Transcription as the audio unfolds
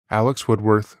Alex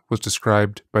Woodworth was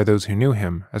described by those who knew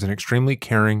him as an extremely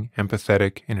caring,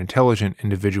 empathetic, and intelligent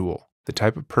individual. The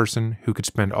type of person who could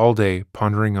spend all day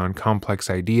pondering on complex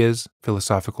ideas,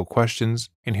 philosophical questions,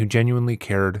 and who genuinely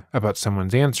cared about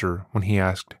someone's answer when he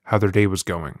asked how their day was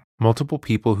going. Multiple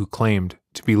people who claimed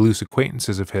to be loose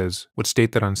acquaintances of his would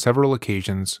state that on several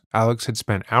occasions, Alex had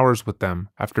spent hours with them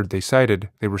after they cited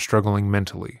they were struggling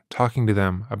mentally, talking to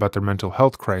them about their mental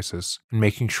health crisis and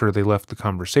making sure they left the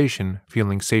conversation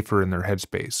feeling safer in their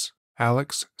headspace.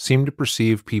 Alex seemed to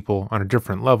perceive people on a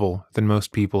different level than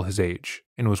most people his age,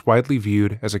 and was widely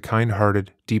viewed as a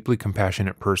kind-hearted, deeply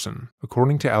compassionate person.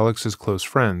 According to Alex's close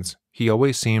friends, he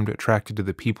always seemed attracted to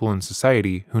the people in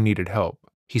society who needed help.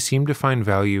 He seemed to find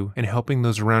value in helping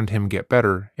those around him get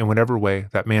better in whatever way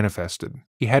that manifested.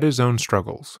 He had his own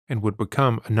struggles, and would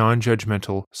become a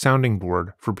non-judgmental sounding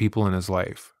board for people in his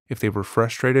life. If they were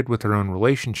frustrated with their own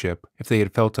relationship, if they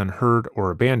had felt unheard or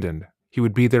abandoned, he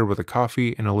would be there with a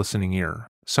coffee and a listening ear.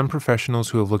 Some professionals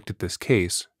who have looked at this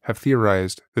case have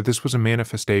theorized that this was a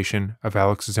manifestation of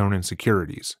Alex's own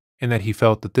insecurities, and that he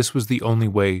felt that this was the only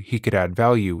way he could add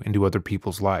value into other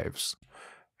people's lives.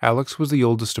 Alex was the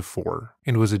oldest of 4,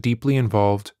 and was a deeply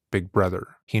involved big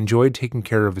brother. He enjoyed taking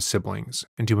care of his siblings,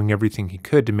 and doing everything he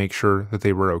could to make sure that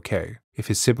they were okay. If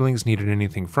his siblings needed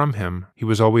anything from him, he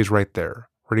was always right there,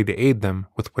 ready to aid them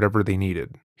with whatever they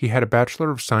needed. He had a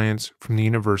Bachelor of Science from the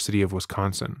University of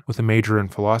Wisconsin, with a major in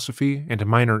philosophy and a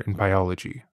minor in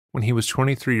biology. When he was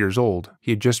 23 years old,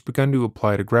 he had just begun to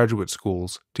apply to graduate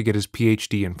schools to get his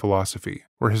PhD in philosophy,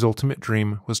 where his ultimate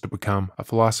dream was to become a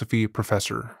philosophy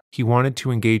professor. He wanted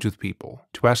to engage with people,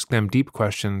 to ask them deep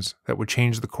questions that would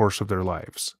change the course of their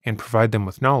lives, and provide them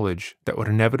with knowledge that would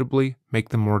inevitably make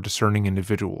them more discerning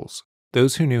individuals.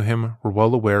 Those who knew him were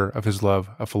well aware of his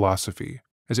love of philosophy,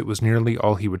 as it was nearly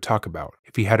all he would talk about.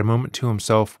 If he had a moment to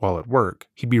himself while at work,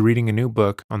 he'd be reading a new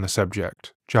book on the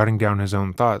subject, jotting down his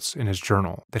own thoughts in his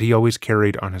journal that he always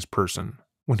carried on his person.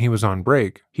 When he was on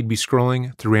break, he'd be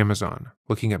scrolling through Amazon,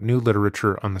 looking up new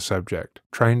literature on the subject,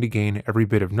 trying to gain every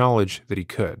bit of knowledge that he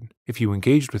could. If you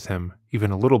engaged with him,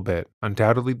 even a little bit,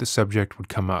 undoubtedly the subject would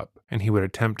come up, and he would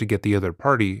attempt to get the other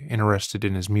party interested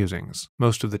in his musings.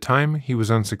 Most of the time, he was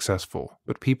unsuccessful,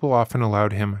 but people often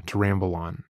allowed him to ramble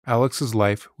on. Alex's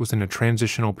life was in a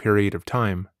transitional period of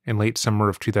time in late summer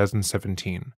of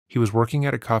 2017. He was working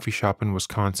at a coffee shop in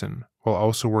Wisconsin, while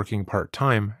also working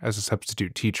part-time as a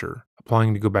substitute teacher,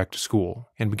 applying to go back to school,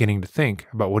 and beginning to think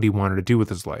about what he wanted to do with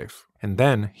his life. And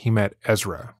then he met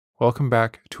Ezra. Welcome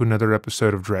back to another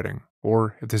episode of Dreading,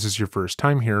 or if this is your first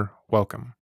time here,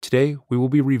 welcome. Today, we will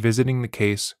be revisiting the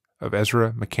case of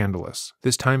Ezra McCandless,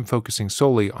 this time focusing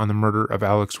solely on the murder of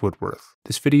Alex Woodworth.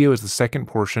 This video is the second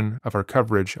portion of our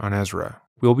coverage on Ezra.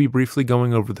 We'll be briefly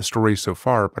going over the story so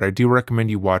far, but I do recommend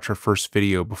you watch our first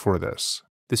video before this.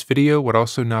 This video would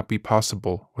also not be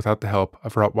possible without the help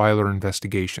of Rottweiler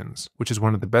Investigations, which is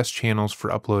one of the best channels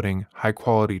for uploading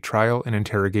high-quality trial and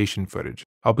interrogation footage.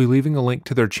 I'll be leaving a link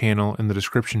to their channel in the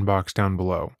description box down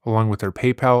below, along with their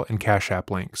PayPal and Cash App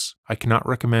links. I cannot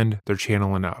recommend their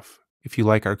channel enough. If you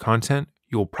like our content,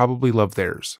 you will probably love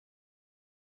theirs.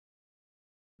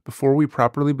 Before we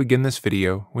properly begin this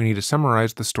video, we need to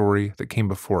summarize the story that came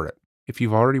before it. If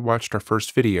you've already watched our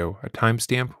first video, a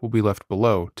timestamp will be left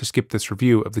below to skip this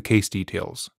review of the case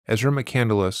details. Ezra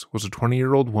McCandless was a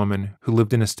 20-year-old woman who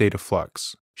lived in a state of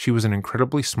flux. She was an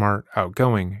incredibly smart,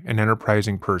 outgoing, and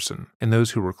enterprising person, and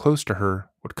those who were close to her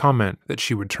would comment that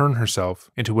she would turn herself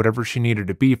into whatever she needed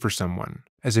to be for someone,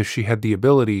 as if she had the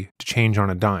ability to change on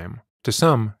a dime. To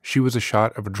some, she was a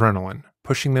shot of adrenaline,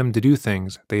 pushing them to do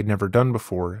things they had never done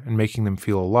before and making them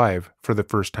feel alive for the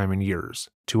first time in years.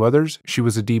 To others, she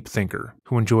was a deep thinker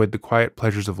who enjoyed the quiet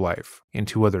pleasures of life. And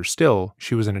to others still,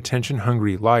 she was an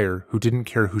attention-hungry liar who didn't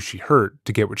care who she hurt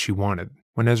to get what she wanted.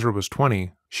 When Ezra was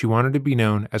 20, she wanted to be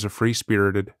known as a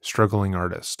free-spirited, struggling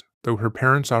artist. Though her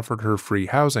parents offered her free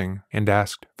housing and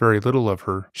asked very little of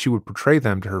her, she would portray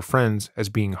them to her friends as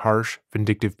being harsh,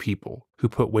 vindictive people who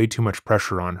put way too much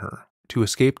pressure on her. To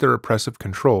escape their oppressive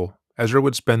control, Ezra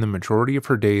would spend the majority of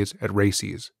her days at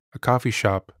Rottieinvest, a coffee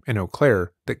shop in Eau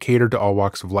Claire that catered to all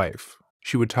walks of life.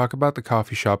 She would talk about the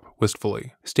coffee shop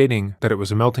wistfully, stating that it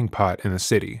was a melting pot in the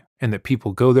city, and that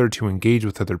people go there to engage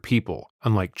with other people,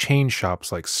 unlike chain shops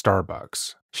like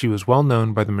Starbucks. She was well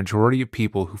known by the majority of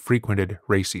people who frequented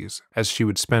Rottieinvest, as she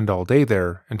would spend all day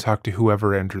there and talk to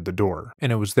whoever entered the door.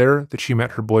 And it was there that she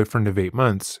met her boyfriend of 8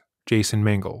 months, Jason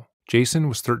Mangle. Jason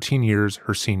was 13 years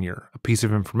her senior, a piece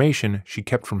of information she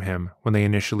kept from him when they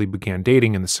initially began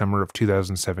dating in the summer of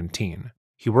 2017.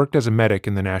 He worked as a medic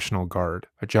in the National Guard,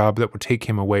 a job that would take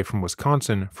him away from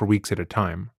Wisconsin for weeks at a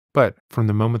time. But from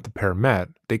the moment the pair met,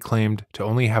 they claimed to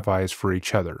only have eyes for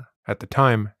each other. At the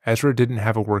time, Ezra didn't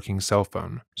have a working cell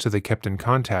phone, so they kept in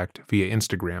contact via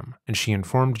Instagram, and she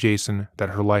informed Jason that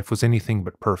her life was anything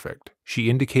but perfect. She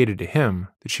indicated to him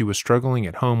that she was struggling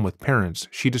at home with parents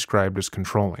she described as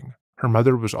controlling. Her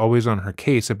mother was always on her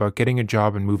case about getting a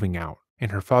job and moving out,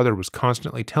 and her father was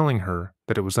constantly telling her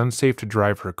that it was unsafe to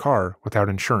drive her car without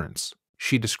insurance.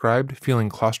 She described feeling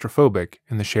claustrophobic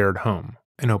in the shared home,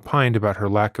 and opined about her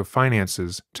lack of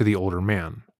finances to the older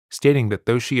man, stating that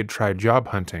though she had tried job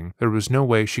hunting, there was no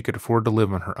way she could afford to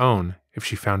live on her own if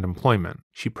she found employment.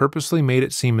 She purposely made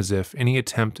it seem as if any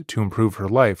attempt to improve her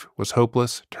life was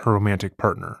hopeless to her romantic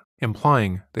partner,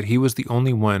 implying that he was the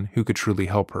only one who could truly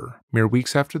help her. Mere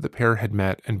weeks after the pair had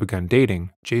met and begun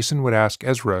dating, Jason would ask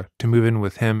Ezra to move in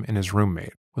with him and his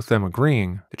roommate, with them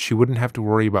agreeing that she wouldn't have to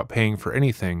worry about paying for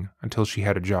anything until she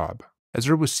had a job.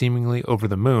 Ezra was seemingly over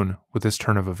the moon with this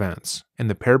turn of events, and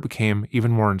the pair became even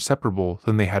more inseparable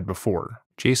than they had before.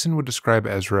 Jason would describe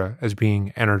Ezra as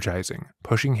being energizing,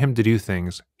 pushing him to do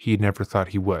things he had never thought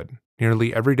he would.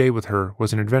 Nearly every day with her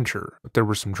was an adventure, but there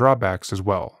were some drawbacks as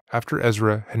well. After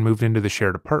Ezra had moved into the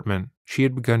shared apartment, she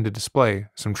had begun to display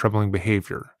some troubling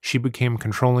behavior. She became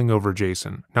controlling over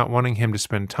Jason, not wanting him to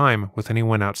spend time with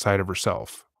anyone outside of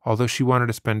herself. Although she wanted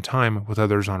to spend time with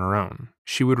others on her own,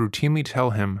 she would routinely tell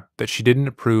him that she didn't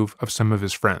approve of some of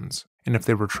his friends, and if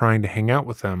they were trying to hang out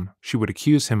with them, she would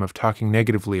accuse him of talking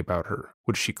negatively about her,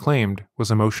 which she claimed was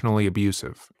emotionally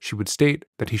abusive. She would state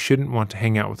that he shouldn't want to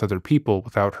hang out with other people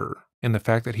without her, and the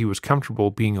fact that he was comfortable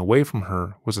being away from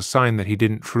her was a sign that he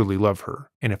didn't truly love her,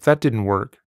 and if that didn't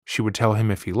work, she would tell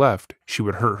him if he left, she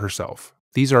would hurt herself.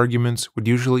 These arguments would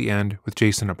usually end with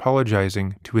Jason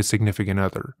apologizing to his significant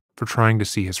other for trying to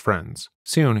see his friends.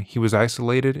 Soon, he was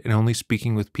isolated and only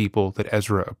speaking with people that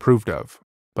Ezra approved of.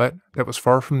 But that was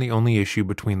far from the only issue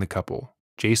between the couple.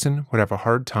 Jason would have a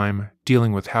hard time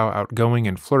dealing with how outgoing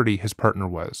and flirty his partner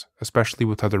was, especially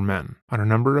with other men. On a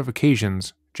number of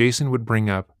occasions, Jason would bring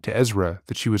up to Ezra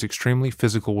that she was extremely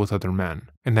physical with other men,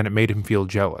 and that it made him feel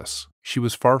jealous. She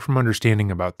was far from understanding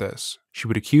about this. She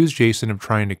would accuse Jason of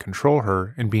trying to control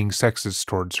her and being sexist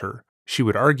towards her. She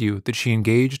would argue that she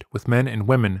engaged with men and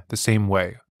women the same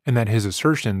way, and that his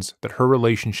assertions that her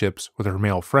relationships with her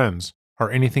male friends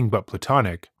are anything but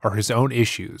platonic are his own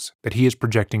issues that he is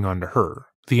projecting onto her.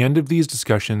 The end of these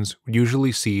discussions would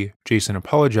usually see Jason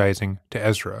apologizing to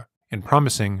Ezra and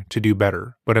promising to do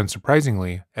better, but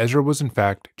unsurprisingly, Ezra was in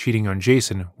fact cheating on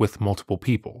Jason with multiple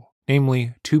people,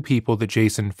 namely 2 people that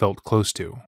Jason felt close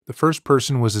to. The first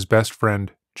person was his best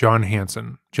friend, John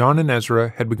Hansen. John and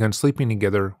Ezra had begun sleeping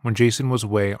together when Jason was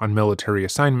away on military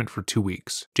assignment for 2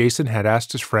 weeks. Jason had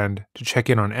asked his friend to check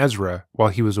in on Ezra while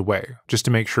he was away, just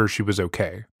to make sure she was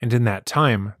okay. And in that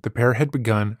time, the pair had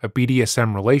begun a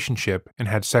BDSM relationship and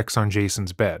had sex on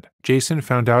Jason's bed. Jason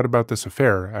found out about this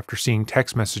affair after seeing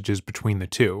text messages between the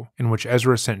two, in which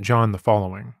Ezra sent John the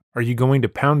following: "Are you going to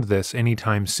pound this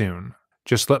anytime soon?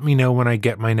 Just let me know when I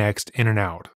get my next in and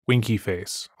out. Winky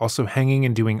face. Also, hanging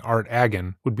and doing art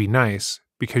agin would be nice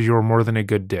because you're more than a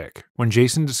good dick." When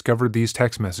Jason discovered these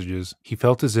text messages, he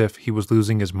felt as if he was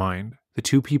losing his mind. The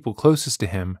 2 people closest to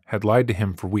him had lied to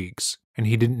him for weeks, and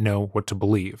he didn't know what to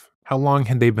believe. How long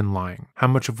had they been lying? How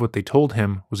much of what they told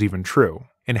him was even true?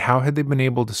 And how had they been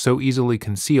able to so easily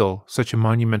conceal such a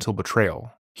monumental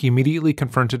betrayal? He immediately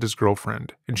confronted his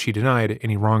girlfriend, and she denied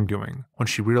any wrongdoing. When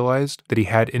she realized that he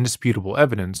had indisputable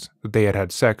evidence that they had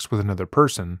had sex with another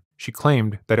person, she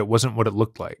claimed that it wasn't what it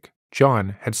looked like.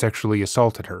 John had sexually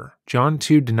assaulted her. John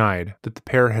too denied that the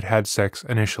pair had had sex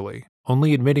initially,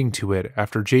 only admitting to it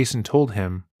after Jason told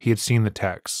him he had seen the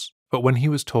texts. But when he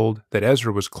was told that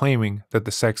Ezra was claiming that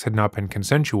the sex had not been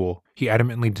consensual, he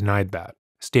adamantly denied that,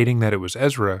 stating that it was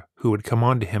Ezra who had come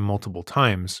on to him multiple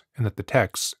times and that the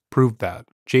texts proved that.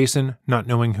 Jason, not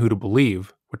knowing who to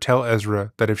believe, would tell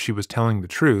Ezra that if she was telling the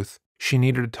truth, she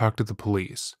needed to talk to the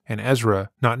police, and Ezra,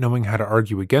 not knowing how to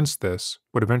argue against this,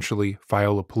 would eventually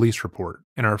file a police report.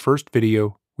 In our first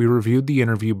video, we reviewed the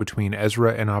interview between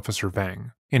Ezra and Officer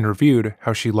Vang, and reviewed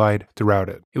how she lied throughout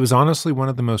it. It was honestly one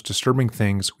of the most disturbing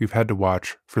things we've had to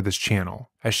watch for this channel,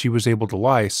 as she was able to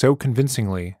lie so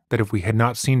convincingly that if we had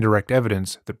not seen direct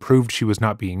evidence that proved she was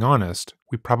not being honest,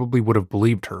 we probably would have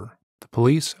believed her. The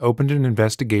police opened an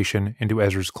investigation into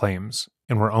Ezra's claims,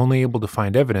 and were only able to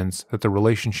find evidence that the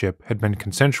relationship had been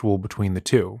consensual between the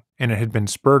two, and it had been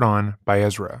spurred on by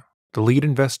Ezra. The lead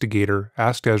investigator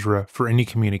asked Ezra for any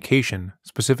communication,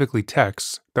 specifically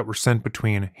texts, that were sent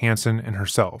between Hansen and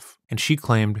herself, and she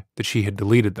claimed that she had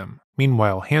deleted them.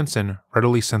 Meanwhile, Hansen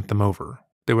readily sent them over.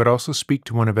 They would also speak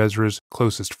to one of Ezra's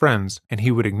closest friends, and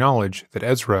he would acknowledge that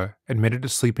Ezra admitted to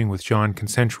sleeping with John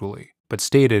consensually, but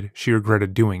stated she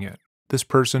regretted doing it. This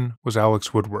person was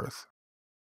Alex Woodworth.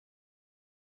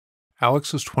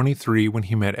 Alex was 23 when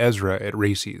he met Ezra at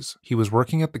Racey's. He was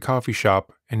working at the coffee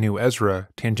shop and knew Ezra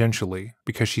tangentially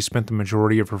because she spent the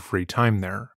majority of her free time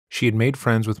there. She had made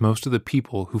friends with most of the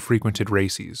people who frequented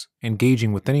Racey's,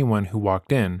 engaging with anyone who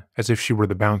walked in as if she were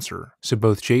the bouncer, so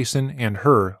both Jason and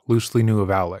her loosely knew of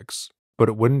Alex. But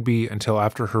it wouldn't be until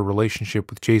after her relationship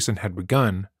with Jason had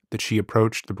begun that she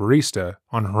approached the barista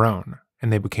on her own,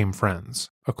 and they became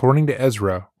friends. According to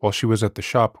Ezra, while she was at the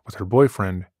shop with her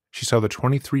boyfriend, she saw the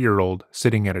 23-year-old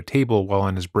sitting at a table while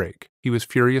on his break. He was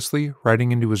furiously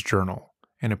writing into his journal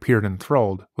and appeared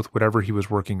enthralled with whatever he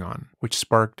was working on, which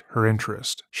sparked her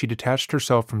interest. She detached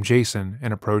herself from Jason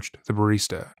and approached the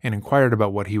barista and inquired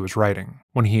about what he was writing.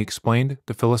 When he explained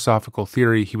the philosophical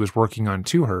theory he was working on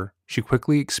to her, she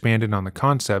quickly expanded on the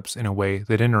concepts in a way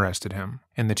that interested him,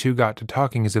 and the two got to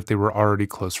talking as if they were already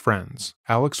close friends.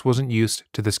 Alex wasn't used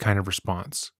to this kind of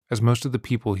response, as most of the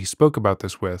people he spoke about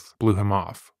this with blew him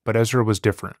off, but Ezra was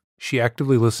different. She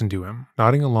actively listened to him,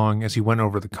 nodding along as he went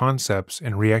over the concepts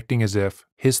and reacting as if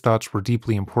his thoughts were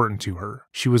deeply important to her.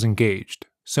 She was engaged,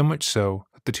 so much so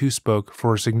that the two spoke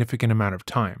for a significant amount of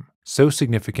time, so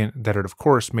significant that it of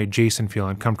course made Jason feel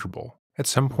uncomfortable. At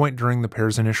some point during the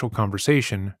pair's initial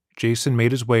conversation, Jason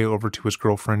made his way over to his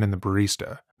girlfriend and the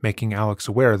barista, making Alex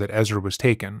aware that Ezra was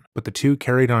taken, but the two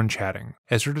carried on chatting.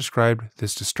 Ezra described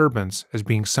this disturbance as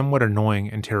being somewhat annoying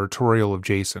and territorial of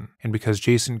Jason, and because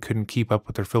Jason couldn't keep up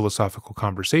with their philosophical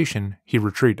conversation, he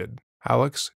retreated.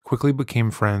 Alex quickly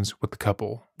became friends with the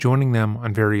couple, joining them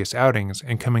on various outings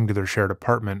and coming to their shared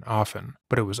apartment often,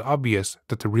 but it was obvious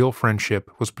that the real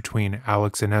friendship was between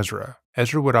Alex and Ezra.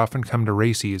 Ezra would often come to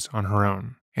Racey's on her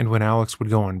own, and when Alex would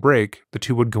go on break, the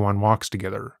two would go on walks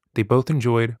together. They both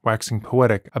enjoyed waxing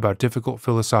poetic about difficult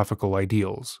philosophical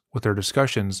ideals, with their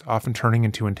discussions often turning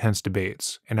into intense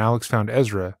debates, and Alex found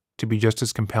Ezra to be just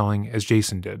as compelling as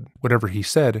Jason did. Whatever he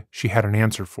said, she had an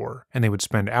answer for, and they would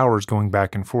spend hours going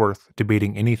back and forth,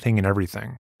 debating anything and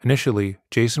everything. Initially,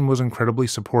 Jason was incredibly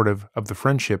supportive of the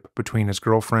friendship between his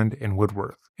girlfriend and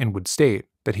Woodworth, and would state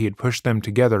that he had pushed them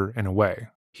together in a way.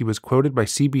 He was quoted by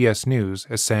CBS News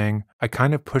as saying, "I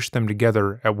kind of pushed them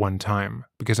together at one time,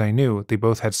 because I knew they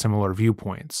both had similar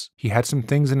viewpoints. He had some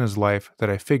things in his life that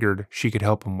I figured she could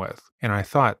help him with, and I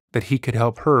thought that he could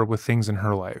help her with things in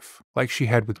her life." Like she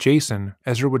had with Jason,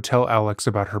 Ezra would tell Alex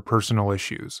about her personal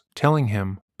issues, telling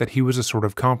him that he was a sort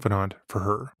of confidant for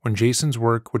her. When Jason's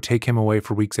work would take him away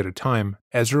for weeks at a time,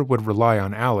 Ezra would rely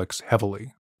on Alex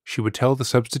heavily. She would tell the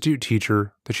substitute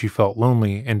teacher that she felt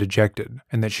lonely and dejected,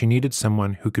 and that she needed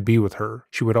someone who could be with her.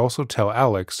 She would also tell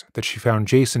Alex that she found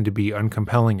Jason to be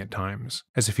uncompelling at times,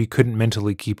 as if he couldn't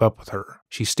mentally keep up with her.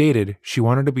 She stated she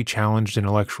wanted to be challenged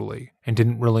intellectually, and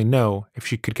didn't really know if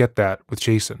she could get that with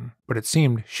Jason, but it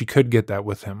seemed she could get that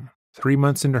with him. 3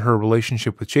 months into her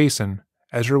relationship with Jason,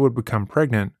 Ezra would become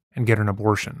pregnant and get an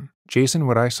abortion. Jason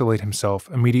would isolate himself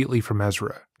immediately from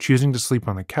Ezra, choosing to sleep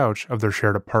on the couch of their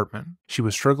shared apartment. She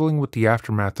was struggling with the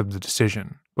aftermath of the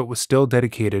decision, but was still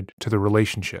dedicated to the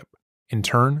relationship. In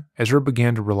turn, Ezra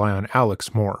began to rely on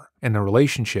Alex more, and the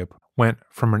relationship went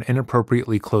from an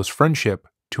inappropriately close friendship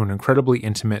to an incredibly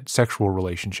intimate sexual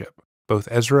relationship. Both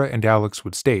Ezra and Alex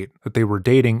would state that they were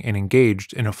dating and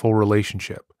engaged in a full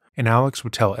relationship, and Alex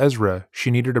would tell Ezra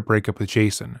she needed to break up with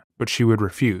Jason, but she would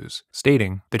refuse,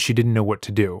 stating that she didn't know what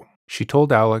to do. She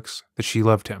told Alex that she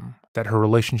loved him, that her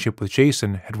relationship with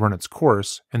Jason had run its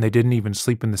course, and they didn't even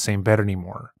sleep in the same bed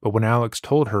anymore. But when Alex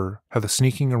told her how the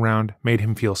sneaking around made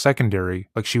him feel secondary,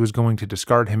 like she was going to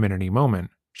discard him at any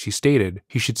moment, she stated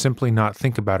he should simply not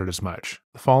think about it as much.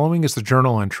 The following is the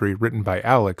journal entry written by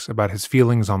Alex about his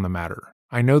feelings on the matter.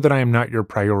 "I know that I am not your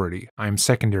priority. I am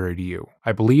secondary to you.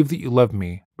 I believe that you love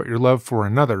me, but your love for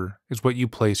another is what you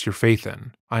place your faith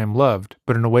in. I am loved,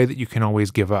 but in a way that you can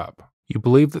always give up. You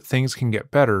believe that things can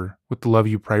get better with the love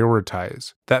you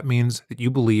prioritize. That means that you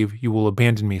believe you will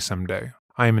abandon me someday.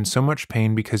 I am in so much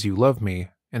pain because you love me,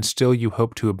 and still you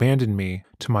hope to abandon me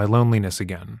to my loneliness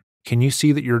again. Can you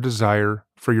see that your desire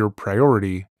for your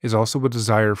priority is also a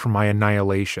desire for my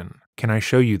annihilation? Can I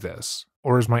show you this?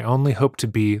 Or is my only hope to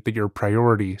be that your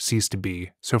priority cease to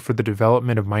be, so for the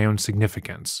development of my own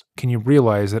significance? Can you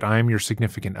realize that I am your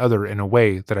significant other in a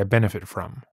way that I benefit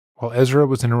from?" While Ezra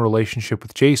was in a relationship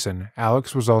with Jason,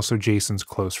 Alex was also Jason's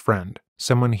close friend,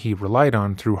 someone he relied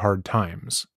on through hard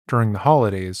times. During the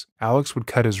holidays, Alex would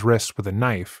cut his wrist with a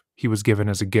knife he was given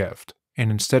as a gift.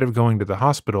 and instead of going to the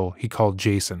hospital, he called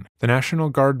Jason. The National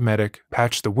Guard medic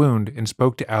patched the wound and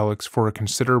spoke to Alex for a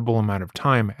considerable amount of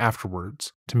time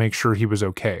afterwards to make sure he was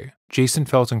okay. Jason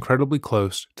felt incredibly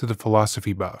close to the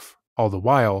philosophy buff. All the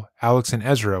while, Alex and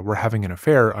Ezra were having an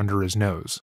affair under his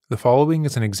nose. The following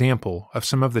is an example of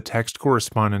some of the text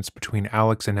correspondence between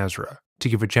Alex and Ezra, to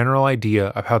give a general idea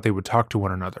of how they would talk to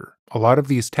one another. A lot of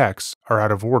these texts are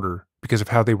out of order because of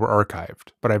how they were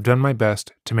archived, but I've done my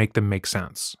best to make them make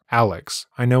sense. Alex,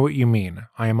 I know what you mean.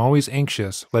 I am always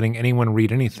anxious letting anyone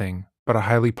read anything but a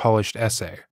highly polished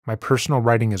essay. My personal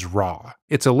writing is raw.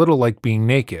 It's a little like being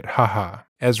naked, haha.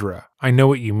 Ezra, I know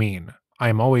what you mean. I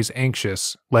am always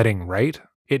anxious letting write.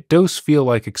 It does feel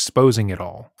like exposing it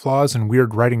all. Flaws and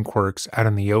weird writing quirks out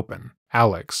in the open.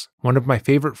 Alex, one of my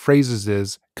favorite phrases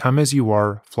is, come as you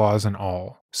are, flaws and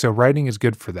all. So writing is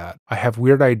good for that. I have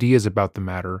weird ideas about the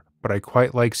matter, but I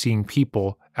quite like seeing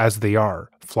people as they are,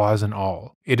 flaws and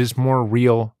all. It is more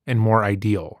real and more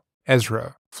ideal.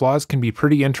 Ezra, flaws can be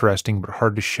pretty interesting but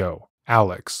hard to show.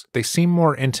 Alex, they seem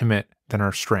more intimate than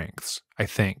our strengths, I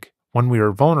think. When we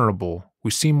are vulnerable,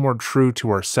 we seem more true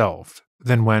to ourselves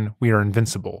than when we are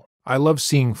invincible. I love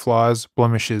seeing flaws,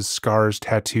 blemishes, scars,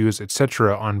 tattoos,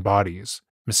 etc. on bodies.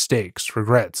 Mistakes,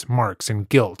 regrets, marks, and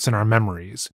guilts in our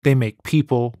memories. They make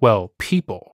people, well,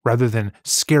 people, rather than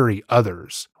scary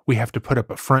others we have to put up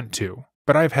a front to.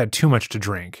 But I've had too much to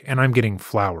drink, and I'm getting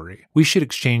flowery. We should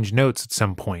exchange notes at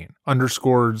some point.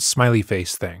 Underscored smiley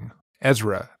face thing.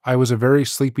 Ezra, I was a very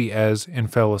sleepy Ez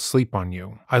and fell asleep on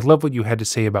you. I love what you had to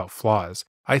say about flaws.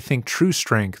 I think true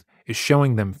strength is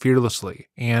showing them fearlessly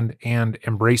and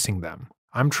embracing them.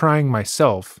 I'm trying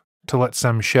myself to let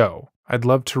some show. I'd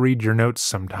love to read your notes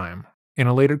sometime. In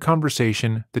a later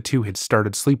conversation, the two had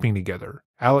started sleeping together.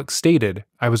 Alex stated,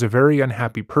 I was a very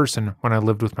unhappy person when I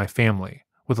lived with my family,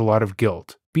 with a lot of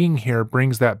guilt. Being here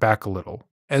brings that back a little.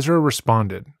 Ezra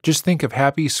responded, just think of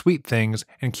happy, sweet things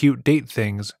and cute date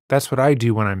things. That's what I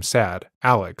do when I'm sad.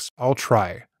 Alex, I'll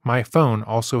try. My phone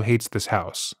also hates this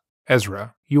house.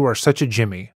 Ezra, you are such a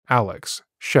Jimmy. Alex,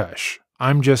 shush.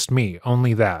 I'm just me,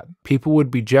 only that. People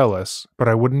would be jealous, but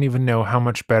I wouldn't even know how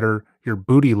much better your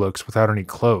booty looks without any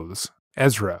clothes.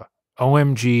 Ezra,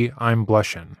 OMG, I'm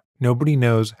blushing. Nobody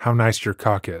knows how nice your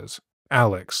cock is.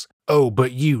 Alex, oh,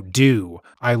 but you do.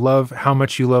 I love how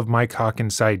much you love my cock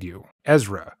inside you.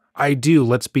 Ezra, I do,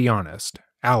 let's be honest.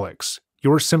 Alex,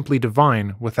 you're simply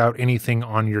divine without anything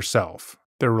on yourself.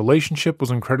 Their relationship was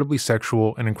incredibly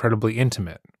sexual and incredibly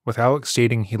intimate, with Alex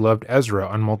stating he loved Ezra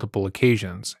on multiple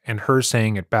occasions, and her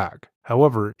saying it back.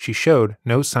 However, she showed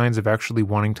no signs of actually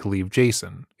wanting to leave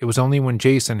Jason. It was only when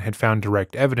Jason had found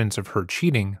direct evidence of her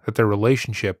cheating that their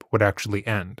relationship would actually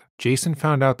end. Jason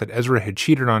found out that Ezra had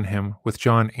cheated on him with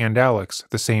John and Alex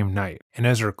the same night, and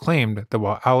Ezra claimed that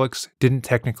while Alex didn't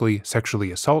technically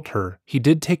sexually assault her, he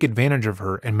did take advantage of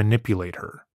her and manipulate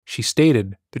her. She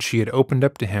stated that she had opened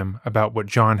up to him about what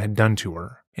John had done to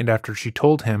her, and after she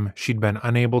told him she'd been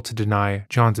unable to deny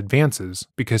John's advances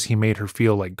because he made her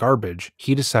feel like garbage,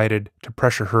 he decided to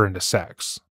pressure her into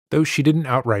sex. Though she didn't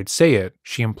outright say it,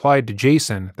 she implied to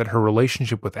Jason that her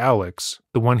relationship with Alex,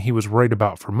 the one he was worried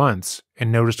about for months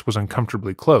and noticed was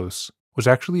uncomfortably close, was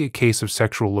actually a case of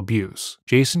sexual abuse.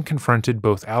 Jason confronted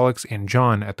both Alex and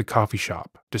John at the coffee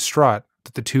shop, distraught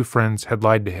that the two friends had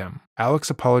lied to him. Alex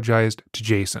apologized to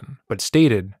Jason, but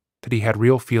stated that he had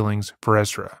real feelings for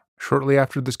Ezra. Shortly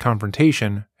after this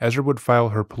confrontation, Ezra would file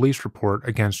her police report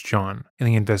against John, and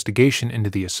the investigation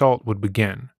into the assault would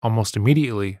begin. Almost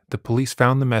immediately, the police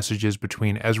found the messages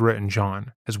between Ezra and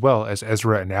John, as well as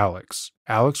Ezra and Alex.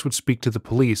 Alex would speak to the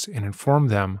police and inform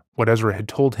them what Ezra had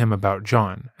told him about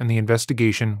John, and the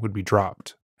investigation would be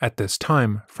dropped. At this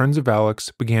time, friends of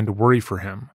Alex began to worry for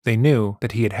him. They knew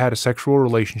that he had had a sexual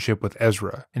relationship with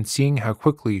Ezra, and seeing how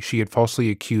quickly she had falsely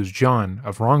accused John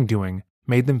of wrongdoing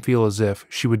made them feel as if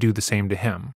she would do the same to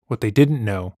him. What they didn't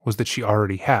know was that she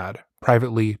already had,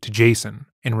 privately to Jason.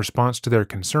 In response to their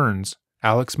concerns,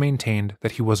 Alex maintained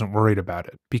that he wasn't worried about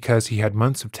it, because he had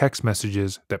months of text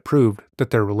messages that proved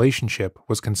that their relationship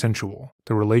was consensual.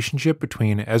 The relationship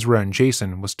between Ezra and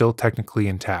Jason was still technically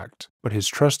intact, but his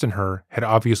trust in her had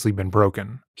obviously been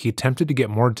broken. He attempted to get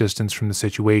more distance from the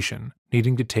situation,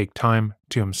 needing to take time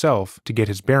to himself to get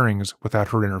his bearings without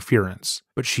her interference,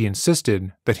 but she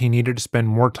insisted that he needed to spend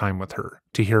more time with her,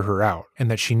 to hear her out, and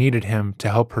that she needed him to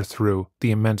help her through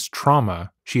the immense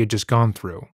trauma she had just gone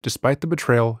through. Despite the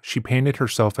betrayal, she painted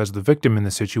herself as the victim in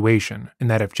the situation, and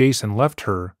that if Jason left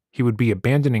her, he would be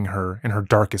abandoning her in her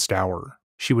darkest hour.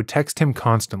 She would text him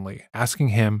constantly, asking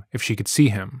him if she could see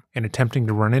him, and attempting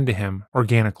to run into him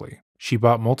organically. She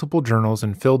bought multiple journals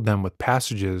and filled them with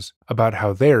passages about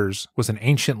how theirs was an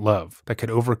ancient love that could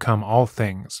overcome all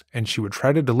things, and she would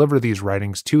try to deliver these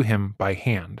writings to him by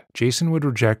hand. Jason would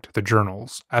reject the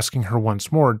journals, asking her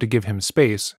once more to give him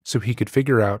space so he could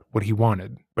figure out what he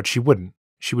wanted, but she wouldn't.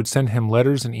 She would send him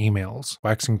letters and emails,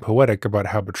 waxing poetic about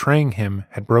how betraying him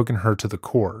had broken her to the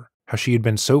core, how she had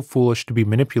been so foolish to be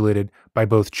manipulated by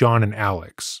both John and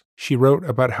Alex. She wrote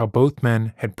about how both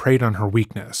men had preyed on her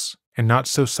weakness, and not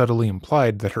so subtly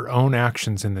implied that her own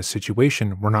actions in this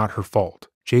situation were not her fault.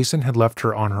 Jason had left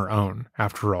her on her own,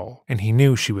 after all, and he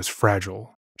knew she was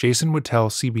fragile. Jason would tell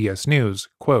CBS News,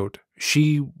 quote,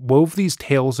 "She wove these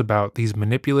tales about these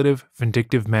manipulative,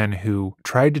 vindictive men who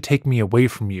tried to take me away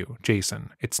from you,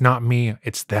 Jason. It's not me,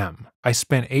 it's them. I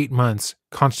spent 8 months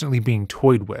constantly being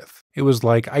toyed with. It was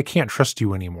like, I can't trust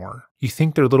you anymore. You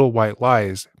think they're little white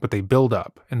lies, but they build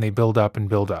up, and they build up and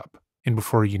build up. And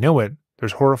before you know it,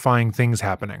 there's horrifying things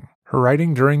happening." Her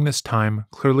writing during this time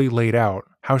clearly laid out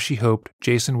how she hoped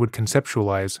Jason would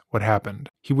conceptualize what happened.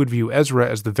 He would view Ezra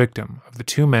as the victim of the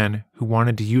two men who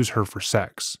wanted to use her for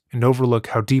sex, and overlook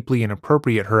how deeply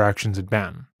inappropriate her actions had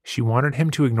been. She wanted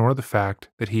him to ignore the fact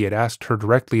that he had asked her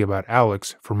directly about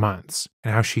Alex for months,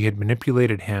 and how she had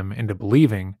manipulated him into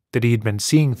believing that he had been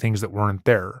seeing things that weren't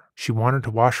there. She wanted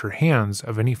to wash her hands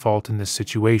of any fault in this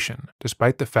situation,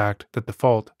 despite the fact that the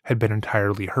fault had been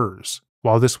entirely hers.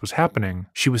 While this was happening,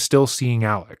 she was still seeing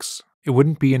Alex. It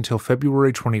wouldn't be until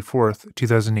February 24th,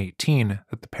 2018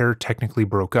 that the pair technically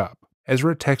broke up.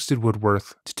 Ezra texted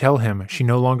Woodworth to tell him she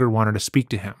no longer wanted to speak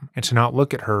to him and to not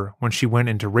look at her when she went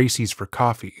into Racy's for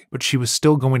coffee, but she was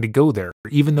still going to go there,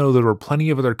 even though there were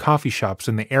plenty of other coffee shops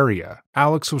in the area.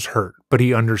 Alex was hurt, but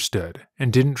he understood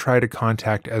and didn't try to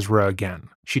contact Ezra again.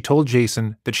 She told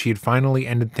Jason that she had finally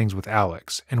ended things with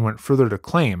Alex and went further to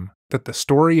claim that the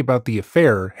story about the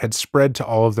affair had spread to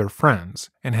all of their friends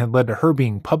and had led to her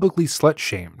being publicly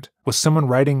slut-shamed, with someone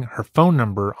writing her phone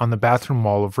number on the bathroom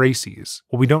wall of Racy's.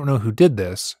 While we don't know who did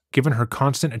this, given her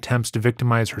constant attempts to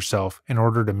victimize herself in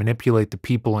order to manipulate the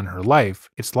people in her life,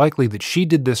 it's likely that she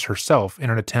did this herself in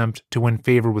an attempt to win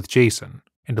favor with Jason,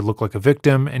 and to look like a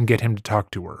victim and get him to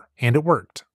talk to her. And it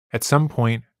worked. At some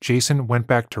point, Jason went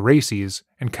back to Racy's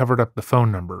and covered up the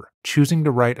phone number, choosing to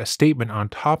write a statement on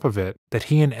top of it that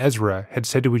he and Ezra had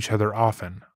said to each other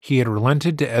often. He had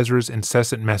relented to Ezra's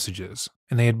incessant messages,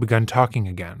 and they had begun talking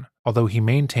again, although he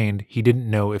maintained he didn't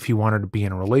know if he wanted to be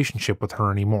in a relationship with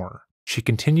her anymore. She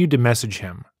continued to message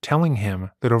him, telling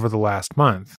him that over the last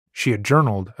month, she had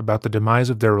journaled about the demise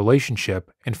of their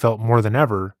relationship and felt more than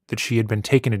ever that she had been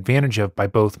taken advantage of by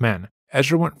both men.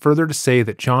 Ezra went further to say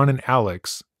that John and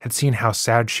Alex had seen how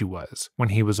sad she was when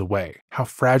he was away, how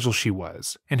fragile she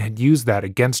was, and had used that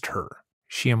against her.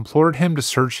 She implored him to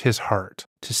search his heart,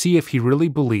 to see if he really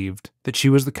believed that she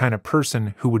was the kind of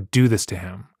person who would do this to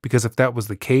him, because if that was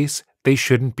the case, they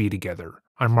shouldn't be together.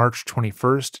 On March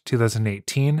 21st,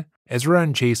 2018, Ezra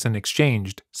and Jason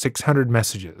exchanged 600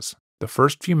 messages. The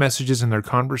first few messages in their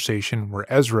conversation were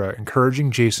Ezra encouraging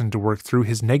Jason to work through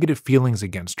his negative feelings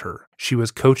against her. She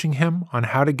was coaching him on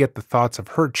how to get the thoughts of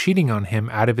her cheating on him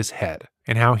out of his head,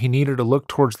 and how he needed to look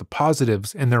towards the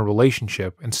positives in their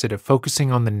relationship instead of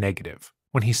focusing on the negative.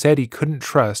 When he said he couldn't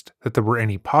trust that there were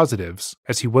any positives,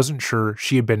 as he wasn't sure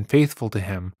she had been faithful to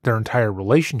him their entire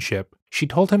relationship, she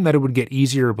told him that it would get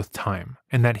easier with time,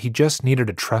 and that he just needed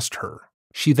to trust her.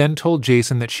 She then told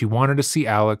Jason that she wanted to see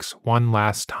Alex one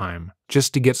last time,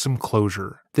 just to get some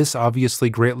closure. This obviously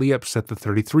greatly upset the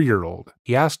 33-year-old.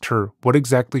 He asked her what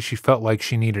exactly she felt like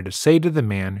she needed to say to the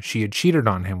man she had cheated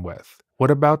on him with. What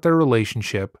about their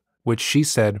relationship, which she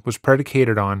said was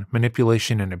predicated on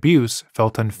manipulation and abuse,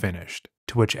 felt unfinished.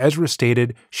 To which Ezra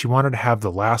stated she wanted to have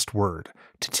the last word,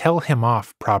 to tell him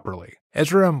off properly.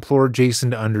 Ezra implored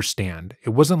Jason to understand.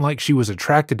 It wasn't like she was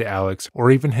attracted to Alex or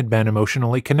even had been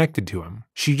emotionally connected to him.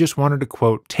 She just wanted to,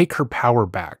 quote, take her power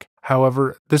back.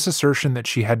 However, this assertion that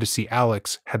she had to see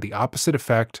Alex had the opposite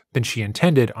effect than she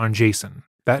intended on Jason.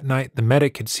 That night, the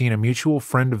medic had seen a mutual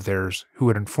friend of theirs who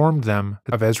had informed them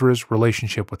of Ezra's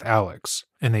relationship with Alex,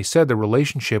 and they said the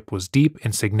relationship was deep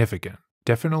and significant.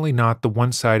 Definitely not the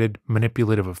one-sided,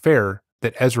 manipulative affair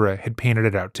that Ezra had painted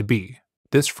it out to be.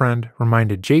 This friend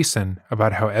reminded Jason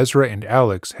about how Ezra and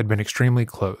Alex had been extremely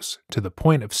close, to the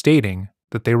point of stating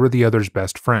that they were the other's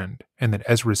best friend, and that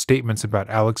Ezra's statements about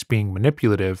Alex being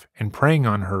manipulative and preying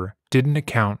on her didn't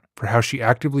account for how she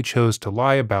actively chose to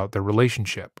lie about their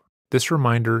relationship. This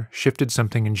reminder shifted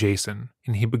something in Jason,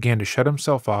 and he began to shut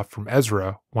himself off from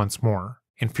Ezra once more.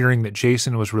 And fearing that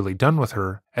Jason was really done with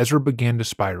her, Ezra began to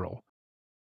spiral.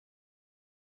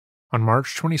 On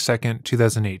March 22,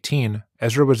 2018,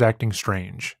 Ezra was acting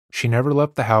strange. She never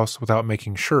left the house without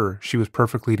making sure she was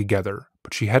perfectly together,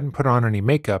 but she hadn't put on any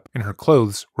makeup and her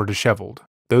clothes were disheveled.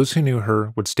 Those who knew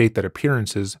her would state that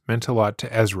appearances meant a lot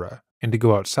to Ezra, and to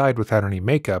go outside without any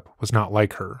makeup was not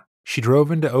like her. She drove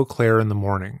into Eau Claire in the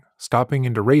morning, stopping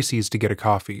into Racey's to get a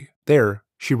coffee. There,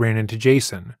 she ran into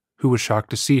Jason, who was shocked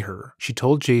to see her. She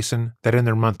told Jason that in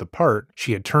their month apart,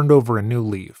 she had turned over a new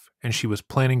leaf, and she was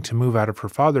planning to move out of her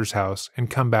father's house and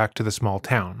come back to the small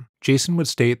town. Jason would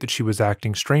state that she was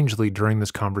acting strangely during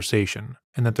this conversation,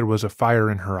 and that there was a fire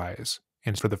in her eyes,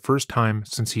 and for the first time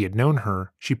since he had known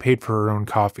her, she paid for her own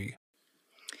coffee.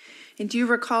 And do you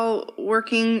recall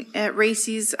working at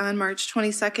Racey's on March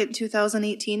 22nd,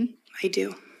 2018? I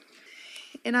do.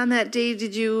 And on that day,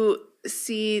 did you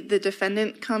see the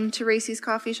defendant come to Racey's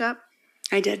coffee shop?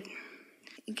 I did.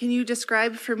 Can you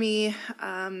describe for me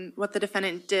what the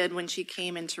defendant did when she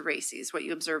came into Racey's, what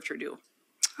you observed her do?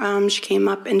 She came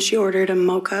up and she ordered a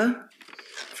mocha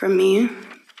from me.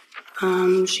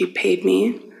 She paid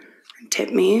me,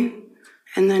 tipped me,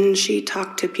 and then she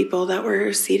talked to people that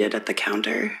were seated at the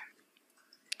counter.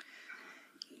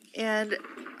 And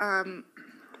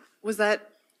was that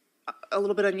a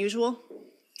little bit unusual?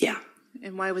 Yeah.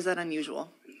 And why was that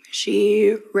unusual?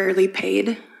 She rarely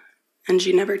paid and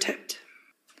she never tipped.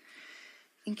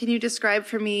 And can you describe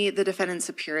for me the defendant's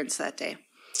appearance that day?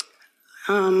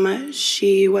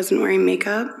 She wasn't wearing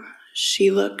makeup. She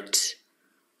looked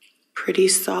pretty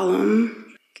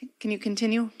solemn. Can you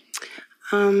continue?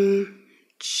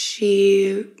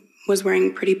 She was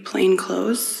wearing pretty plain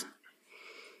clothes.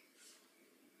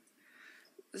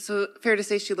 So fair to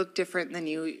say she looked different than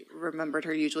you remembered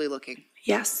her usually looking?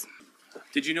 Yes.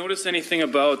 Did you notice anything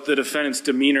about the defendant's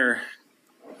demeanor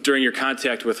during your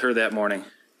contact with her that morning?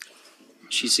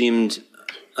 She seemed,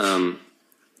 in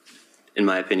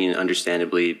my opinion,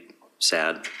 understandably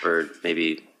sad or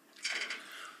maybe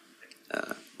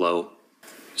low.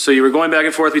 So you were going back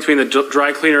and forth between the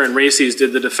dry cleaner and Racey's.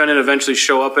 Did the defendant eventually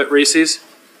show up at Racey's?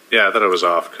 Yeah, I thought it was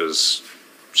off because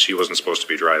she wasn't supposed to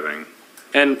be driving.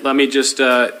 And let me just,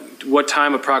 what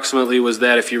time approximately was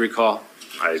that, if you recall?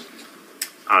 I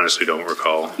honestly don't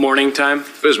recall. Morning time?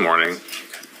 It was morning.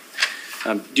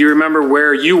 Do you remember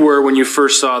where you were when you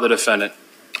first saw the defendant?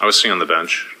 I was sitting on the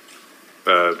bench,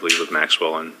 I believe with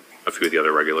Maxwell and a few of the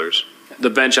other regulars. The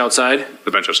bench outside?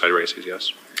 The bench outside Racey's,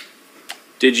 yes.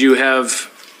 Did you have,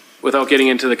 without getting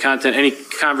into the content, any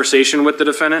conversation with the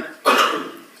defendant?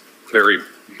 Very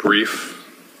brief.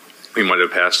 We might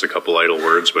have passed a couple idle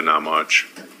words, but not much.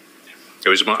 I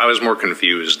was more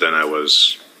confused than I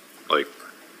was, like...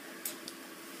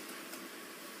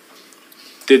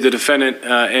 Did the defendant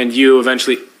and you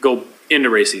eventually go into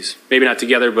Racey's? Maybe not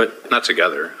together, but... Not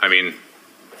together. I mean...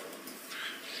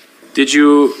 Did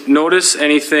you notice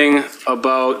anything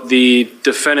about the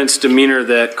defendant's demeanor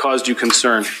that caused you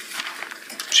concern?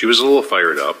 She was a little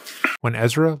fired up. When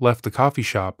Ezra left the coffee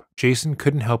shop, Jason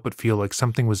couldn't help but feel like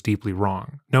something was deeply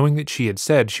wrong. Knowing that she had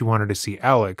said she wanted to see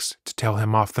Alex to tell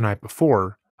him off the night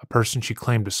before, a person she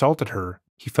claimed assaulted her,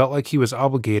 he felt like he was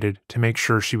obligated to make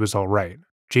sure she was all right.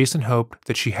 Jason hoped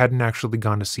that she hadn't actually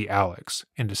gone to see Alex,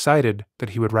 and decided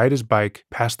that he would ride his bike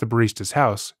past the barista's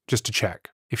house just to check.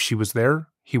 If she was there,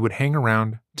 he would hang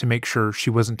around to make sure she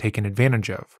wasn't taken advantage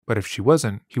of, but if she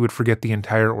wasn't, he would forget the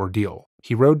entire ordeal.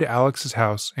 He rode to Alex's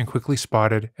house and quickly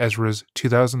spotted Ezra's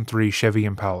 2003 Chevy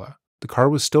Impala. The car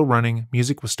was still running,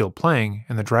 music was still playing,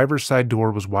 and the driver's side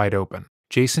door was wide open.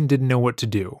 Jason didn't know what to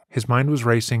do. His mind was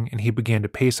racing and he began to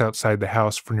pace outside the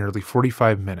house for nearly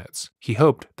 45 minutes. He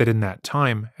hoped that in that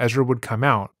time, Ezra would come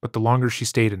out, but the longer she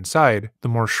stayed inside, the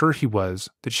more sure he was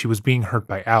that she was being hurt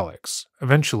by Alex.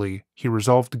 Eventually, he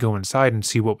resolved to go inside and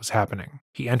see what was happening.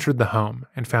 He entered the home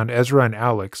and found Ezra and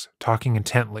Alex talking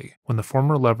intently. When the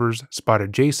former lovers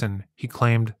spotted Jason, he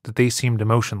claimed that they seemed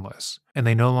emotionless, and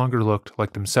they no longer looked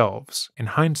like themselves. In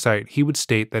hindsight, he would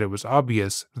state that it was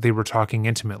obvious that they were talking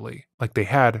intimately, like they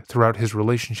had throughout his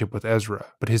relationship with Ezra,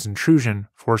 but his intrusion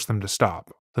forced them to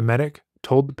stop. The medic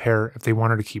told the pair if they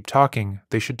wanted to keep talking,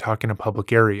 they should talk in a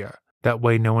public area. That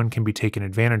way no one can be taken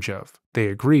advantage of. They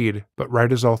agreed, but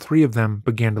right as all three of them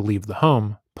began to leave the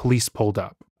home, police pulled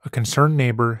up. A concerned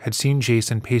neighbor had seen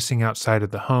Jason pacing outside of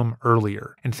the home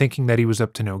earlier, and thinking that he was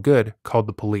up to no good, called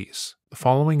the police. The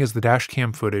following is the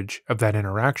dashcam footage of that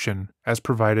interaction, as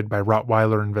provided by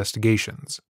Rottweiler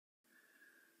Investigations.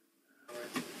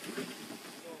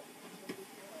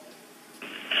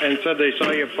 And said they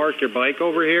saw you park your bike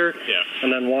over here? Yeah.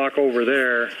 And then walk over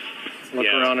there, look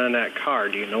around in that car.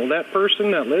 Do you know that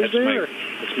person that lives there?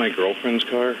 It's my girlfriend's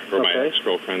car, or my Okay.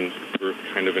 ex-girlfriend. We're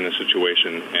kind of in a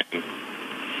situation, and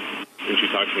when she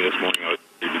talked to me this morning, I was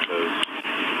worried because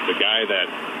guy that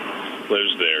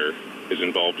lives there is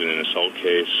involved in an assault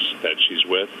case that she's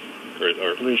with,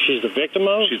 or she's the victim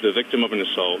of? She's the victim of an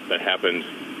assault that happened,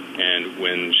 and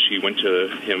when she went to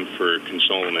him for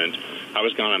consolement, I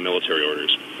was gone on military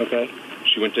orders. Okay.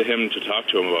 She went to him to talk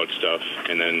to him about stuff,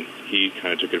 and then he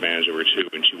kind of took advantage of her too,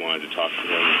 and she wanted to talk to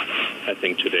him, I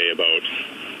think, today about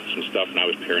some stuff, and I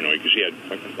was paranoid because she had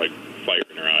like fire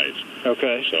in her eyes.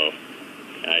 Okay. So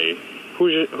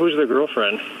Who's the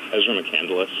girlfriend? Ezra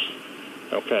McCandless.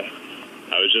 Okay.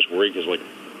 I was just worried because, like...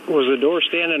 Was the door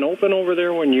standing open over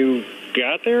there when you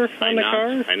got there on the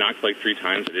car? I knocked like 3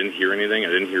 times. I didn't hear anything. I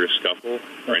didn't hear a scuffle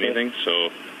or anything.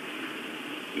 So,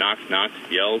 knocked,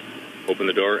 yelled, opened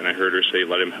the door, and I heard her say,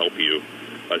 "Let him help you.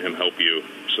 Let him help you."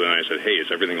 So then I said, "Hey, is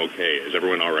everything okay? Is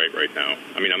everyone all right now?"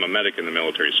 I mean, I'm a medic in the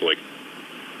military, so, like,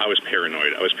 I was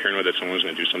paranoid. I was paranoid that someone was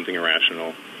going to do something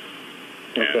irrational.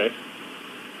 Okay.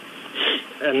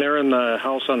 And they're in the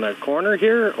house on the corner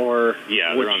here, or?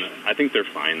 Yeah, they're on. I think they're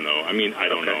fine though. I mean, I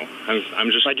don't know.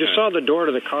 I'm just. I just saw the door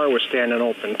to the car was standing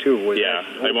open too. Yeah,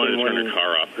 I wanted to turn her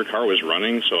car off. Her car was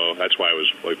running, so that's why I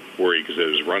was like worried because it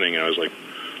was running. And I was like,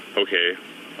 okay,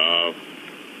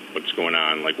 what's going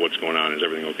on? Like, what's going on? Is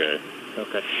everything okay?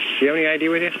 Okay. Do you have any ID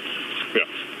with you? Yeah.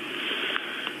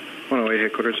 108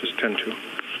 headquarters is 10-2.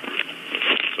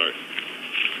 Sorry.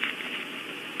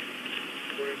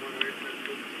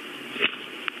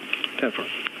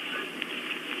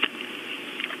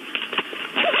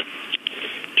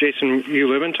 Jason, you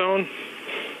live in town?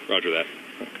 Roger that.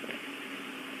 Okay.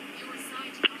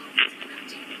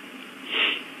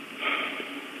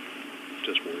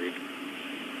 Just worried.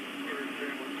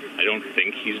 I don't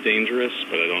think he's dangerous,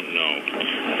 but I don't know.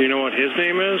 Do you know what his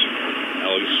name is?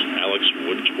 Alex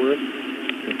Woodsworth.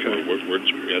 Okay.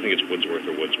 I think it's Woodsworth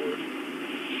or Woodsworth.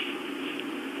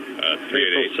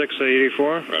 388.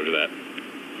 684. Roger that.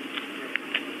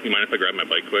 You mind if I grab my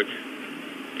bike quick?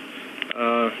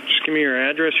 Just give me your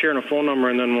address here and a phone number,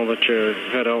 and then we'll let you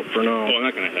head out for now. Oh, I'm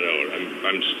not going to head out.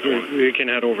 I'm just... You can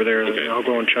head over there. Okay. I'll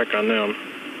go and check on them.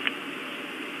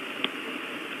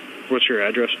 What's your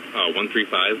address?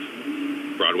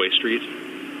 135 Broadway Street,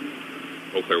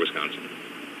 Eau Claire, Wisconsin.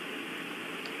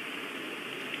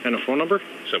 And a phone number?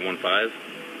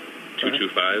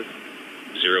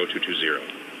 715-225-0220.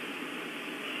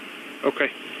 Okay.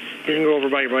 You can go over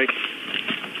by your bike.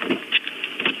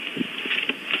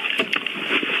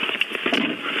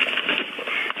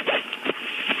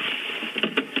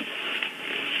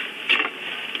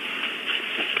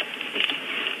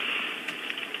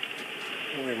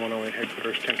 Only 108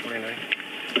 headquarters, 1029.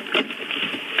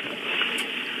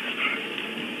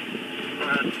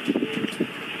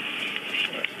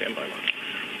 Stand by, Mark.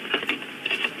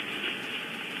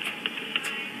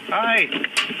 Hi.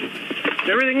 Is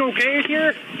everything okay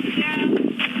here? Yeah.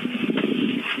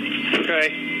 Okay.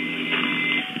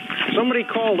 Somebody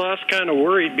called us kind of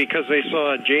worried because they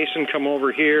saw Jason come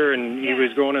over here and he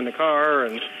was going in the car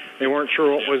and they weren't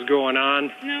sure what was going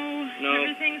on. No.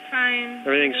 Everything's fine.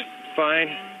 Everything's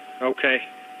fine? Okay.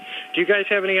 Do you guys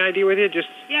have any ID with you? Just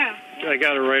Yeah. I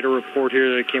got to write a report here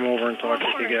that I came over and talked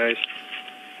with you guys.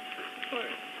 Of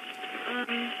course.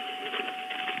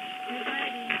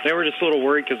 They were just a little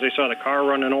worried because they saw the car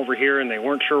running over here and they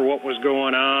weren't sure what was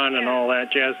going on and all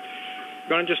that jazz.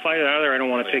 You want to just slide it out of there? I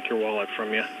don't want to take your wallet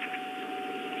from you.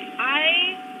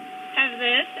 I have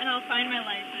this, and I'll find my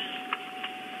license.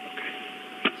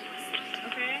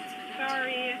 Okay?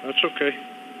 Sorry. That's okay.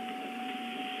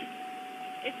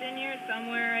 It's in here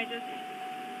somewhere. I just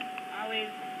always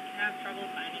have trouble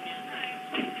finding it.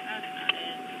 That's not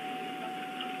it.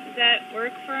 Does that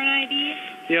work for an ID?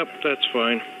 Yep, that's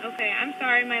fine. Okay, I'm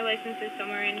sorry. My license is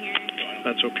somewhere in here.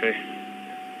 That's okay.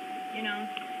 You know,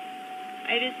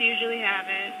 I just usually have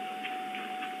it.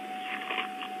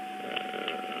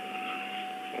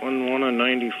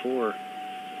 1/1/94.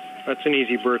 That's an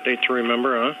easy birthday to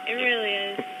remember, huh? It really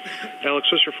is.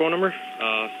 Alex, what's your phone number?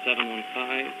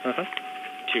 715 Uh-huh.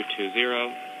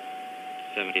 220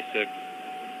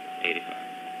 7685.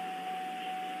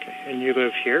 Okay, and you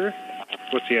live here?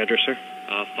 What's the address, sir?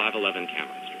 511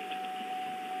 Cameron Street.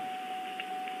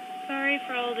 Sorry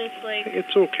for all this, like...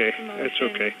 It's okay. Emotion. It's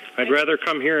okay. I'd rather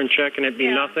come here and check and it be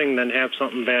nothing than have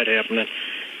something bad happening.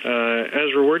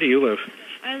 Ezra, where do you live?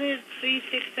 I live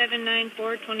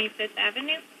 36794 25th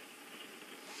Avenue.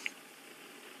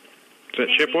 Is that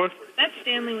Chippewa? That's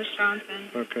Stanley, Wisconsin.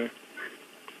 Okay.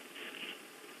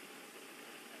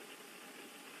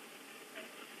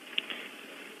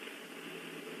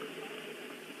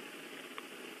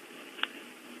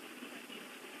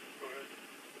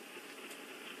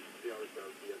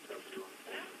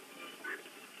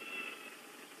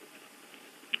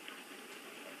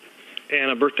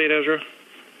 And a birth date, Ezra?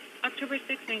 October 6,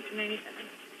 1997.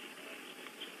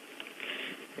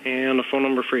 And a phone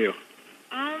number for you.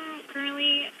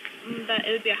 Currently,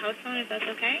 it would be a house phone if that's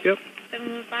okay. Yep.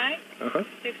 715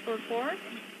 644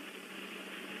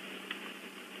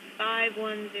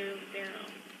 5100.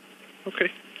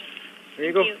 Okay. There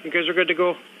you go. you. You guys are good to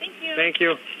go. Thank you. Thank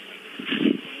you.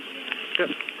 Yep.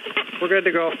 We're good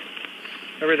to go.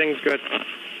 Everything's good.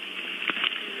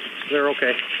 They're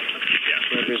okay.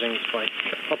 Yeah. Everything's fine.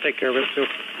 I'll take care of it, Sue.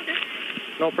 Okay.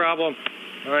 No problem.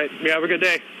 All right. You have a good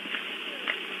day.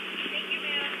 Thank you,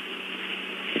 ma'am.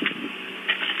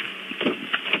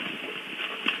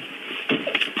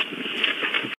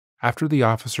 After the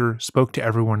officer spoke to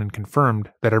everyone and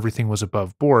confirmed that everything was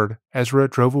above board, Ezra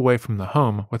drove away from the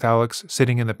home with Alex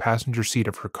sitting in the passenger seat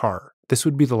of her car. This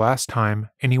would be the last time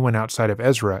anyone outside of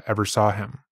Ezra ever saw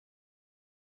him.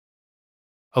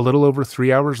 A little over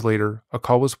 3 hours later, a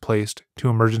call was placed to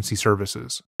emergency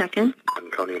services. Second. I'm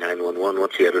County 911.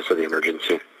 What's the address of the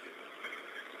emergency?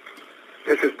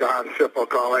 This is Don Sipple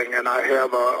calling, and I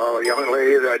have a young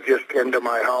lady that just came to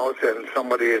my house, and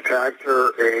somebody attacked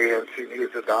her, and she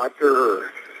needs a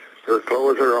doctor. Her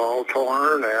clothes are all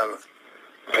torn, and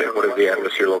what is the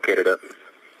address you're located at?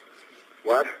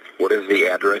 What? What is the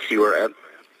address you are at?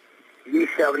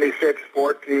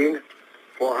 E7614,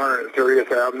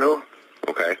 430th Avenue.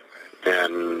 Okay.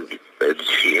 And is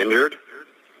she injured?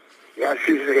 Yeah,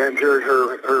 she's injured.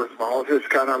 Her mouth is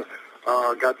kind of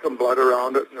got some blood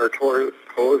around it, and her clothes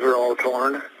are all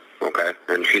torn. Okay.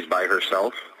 And she's by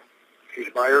herself?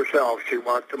 She's by herself. She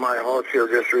walked to my house here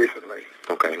just recently.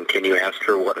 Okay. And can you ask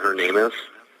her what her name is?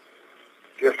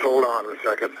 Just hold on a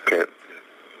second. Okay.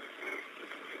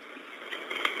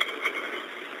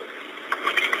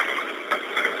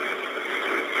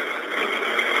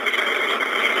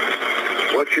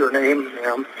 What's your name,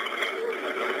 ma'am?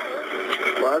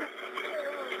 What?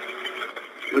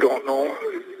 You don't know?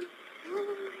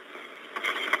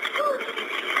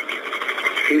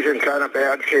 She's in kind of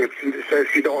bad shape. She just says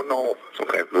she don't know.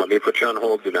 Okay, let me put you on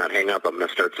hold. Do not hang up. I'm going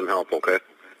to start some help, okay?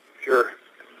 Sure.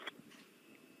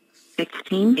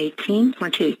 16, 18,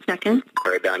 20 seconds.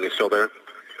 All right, Don, you still there?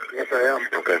 Yes, I am.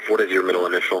 Okay, what is your middle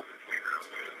initial?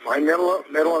 My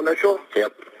middle initial?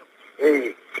 Yep.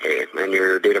 A. Okay, and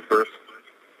your date of birth?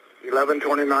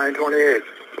 11/29/28.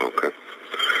 Okay.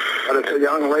 But it's a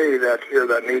young lady that's here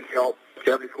that needs help.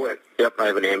 Yep. Quick. Yep, I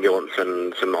have an ambulance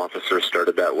and some officers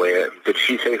started that way. Did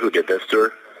she say who did this to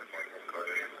her?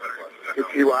 Did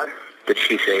she what? Did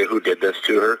she say who did this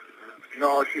to her?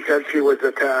 No, she said she was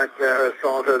attacked,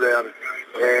 assaulted,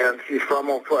 and she's from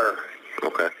Eau Claire.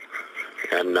 Okay.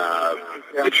 And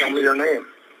did she tell me your name?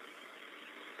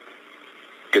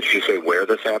 Did she say where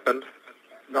this happened?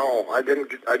 No, I didn't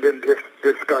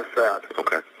discuss that.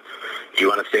 Okay. Do you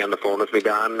want to stay on the phone with me,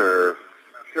 Don, or?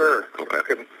 Sure.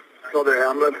 Okay. So the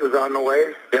ambulance is on the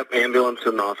way? Yep, ambulance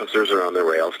and officers are on their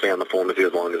way. I'll stay on the phone with you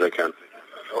as long as I can.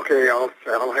 Okay, I'll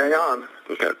hang on.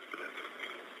 Okay.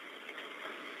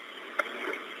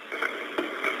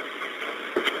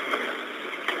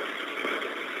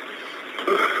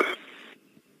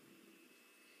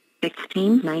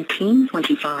 $16, 19,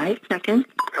 25 seconds.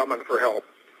 Coming for help.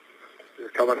 She's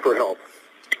coming for help.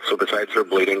 So besides her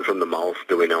bleeding from the mouth,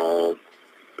 do we know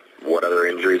what other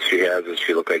injuries she has? Does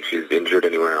she look like she's injured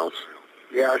anywhere else?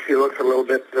 Yeah, she looks a little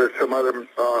bit. There's some other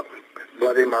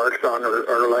bloody marks on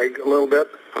her leg a little bit.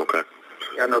 Okay.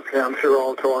 And her pants are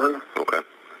all torn. Okay.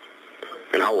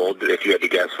 And how old, if you had to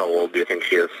guess, how old do you think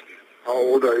she is? How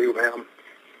old are you, ma'am?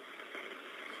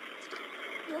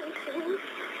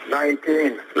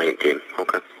 19. 19,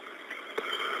 okay.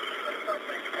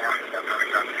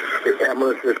 The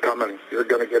ambulance is coming. You're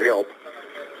going to get help.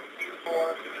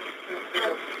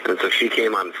 And so she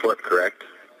came on foot, correct?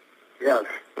 Yes.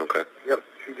 Okay. Yep.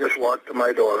 She just walked to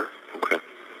my door. Okay.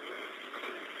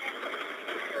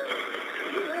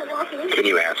 Can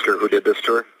you ask her who did this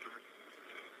to her?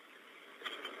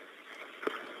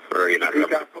 Or are you not?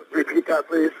 Repeat that,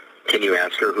 please. Can you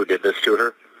ask her who did this to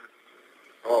her?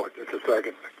 Oh, just a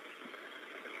second.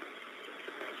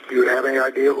 Do you have any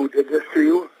idea who did this to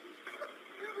you?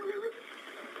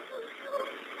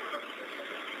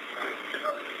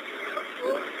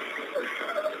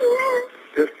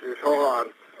 Just hold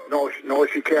on. No,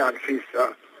 she can't. She's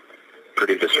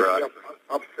pretty distraught.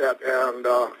 Upset, and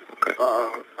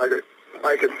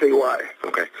I can see why.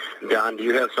 Okay. Don, do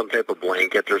you have some type of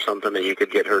blanket or something that you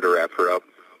could get her to wrap her up?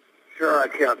 Sure, I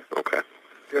can. Okay.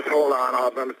 Just hold on.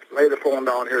 I'm going to lay the phone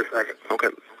down here a second. Okay.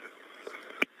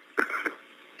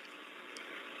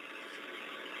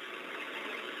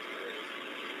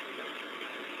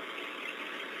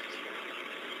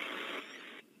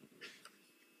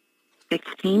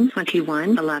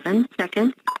 16:21:11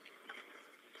 seconds.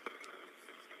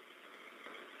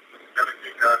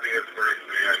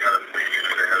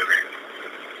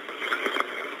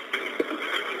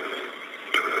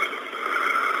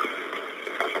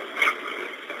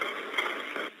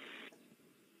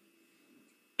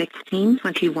 Sixteen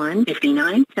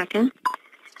 21:59 seconds.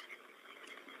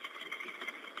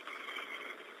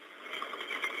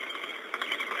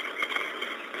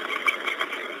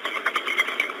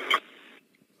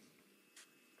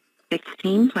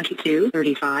 Sixteen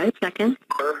 22:35 seconds.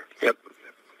 Yep.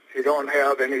 She don't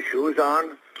have any shoes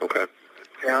on. Okay.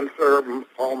 Hands are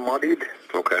all muddied.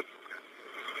 Okay.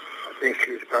 I think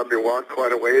she's probably walked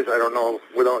quite a ways. I don't know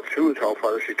without shoes how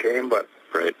far she came, but...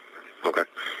 Right. Okay.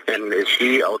 And is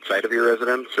she outside of your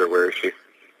residence, or where is she?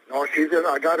 No, she's in.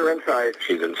 I got her inside.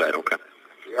 She's inside, okay.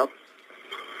 Yep.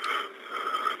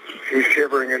 She's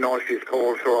shivering, she's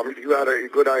cold, so you had a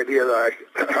good idea that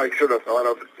I should have thought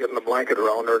of getting a blanket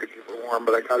around her to keep her warm,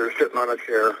 but I got her sitting on a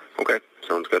chair. Okay,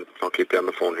 sounds good. I'll keep you on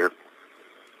the phone here.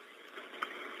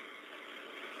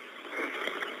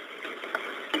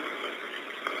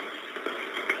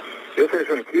 This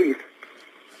isn't Keith.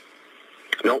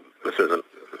 Nope, this isn't.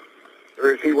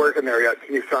 Or is he working there yet,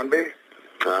 Keith Sunby?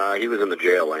 He was in the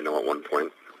jail, I know, at one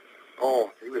point.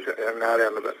 Oh, he was in that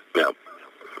end of it. Yep.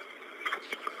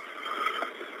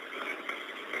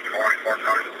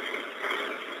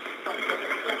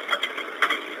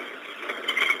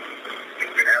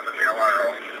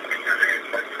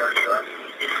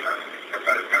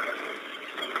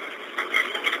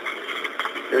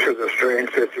 This is a strange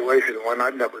situation, one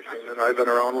I've never seen, and I've been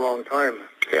around a long time.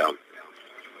 Yeah.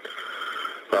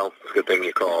 Well, it's a good thing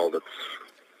you called. It's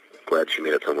glad she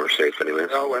made it somewhere safe anyways.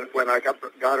 Well, when I got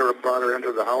her, brought her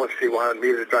into the house, she wanted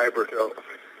me to drive her to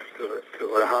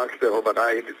the hospital, but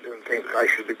I didn't think I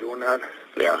should be doing that.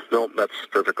 Yeah, no, that's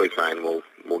perfectly fine.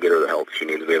 We'll get her the help she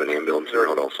needs. We have an ambulance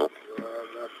around also.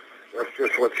 That's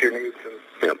just what she needs. And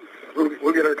yep.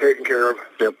 We'll get her taken care of.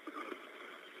 Yep.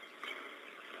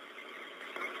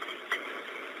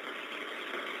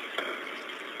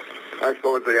 I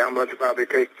suppose the ambulance will probably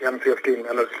take 10, 15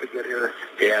 minutes to get here.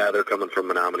 Yeah, they're coming from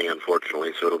Menominee,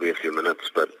 unfortunately, so it'll be a few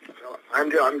minutes, but... I'm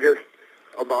just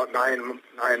about nine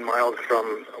miles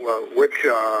from, well, which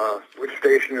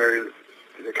station are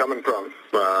they coming from?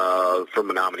 From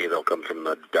Menominee, they'll come from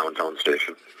the downtown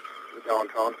station. The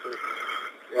downtown station?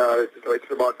 Yeah,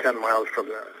 it's about 10 miles from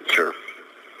there. Sure.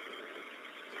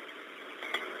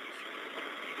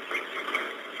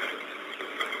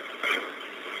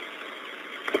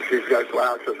 She's got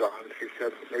glasses on. She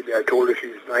said, maybe I told her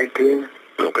she's 19.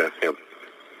 Okay, yep.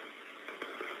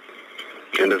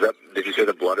 And did you say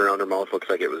the blood around her mouth looks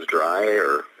like it was dry,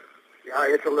 or? Yeah,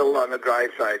 it's a little on the dry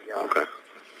side, yeah. Okay.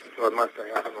 So it must have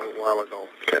happened a little while ago.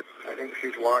 Okay. I think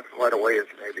she's walked quite a ways,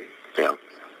 maybe. Yeah.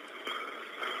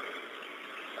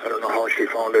 I don't know how she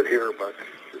found it here, but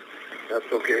that's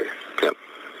okay. Yep.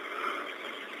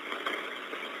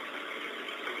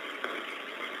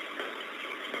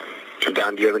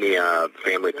 Don, do you have any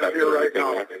family pets or anything?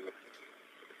 Right now.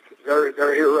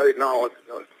 They're here right now. It's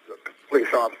the police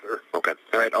officer. Okay.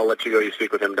 All right, I'll let you go. You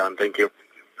speak with him, Don. Thank you.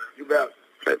 You bet.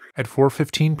 Okay. At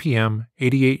 4:15 p.m.,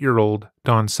 88-year-old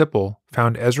Don Sipple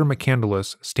found Ezra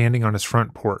McCandless standing on his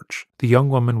front porch. The young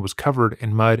woman was covered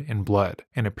in mud and blood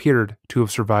and appeared to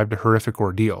have survived a horrific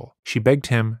ordeal. She begged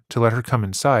him to let her come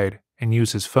inside and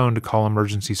use his phone to call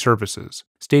emergency services,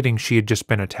 stating she had just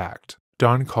been attacked.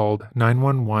 Don called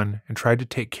 911 and tried to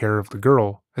take care of the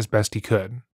girl as best he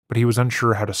could, but he was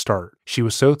unsure how to start. She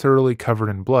was so thoroughly covered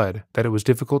in blood that it was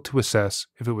difficult to assess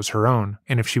if it was her own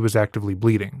and if she was actively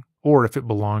bleeding, or if it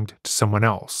belonged to someone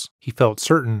else. He felt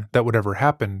certain that whatever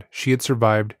happened, she had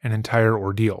survived an entire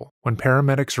ordeal. When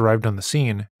paramedics arrived on the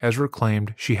scene, Ezra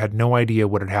claimed she had no idea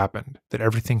what had happened, that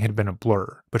everything had been a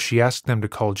blur, but she asked them to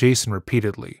call Jason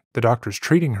repeatedly. The doctors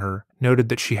treating her noted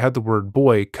that she had the word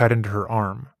boy cut into her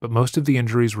arm, but most of the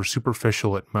injuries were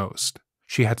superficial at most.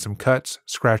 She had some cuts,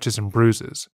 scratches, and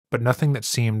bruises, but nothing that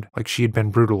seemed like she had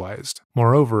been brutalized.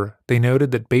 Moreover, they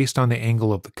noted that based on the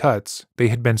angle of the cuts, they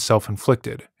had been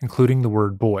self-inflicted, including the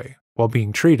word boy. While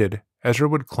being treated, Ezra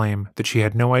would claim that she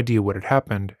had no idea what had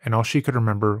happened and all she could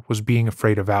remember was being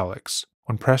afraid of Alex.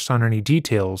 When pressed on any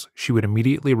details, she would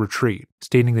immediately retreat,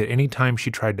 stating that any time she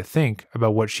tried to think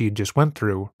about what she had just went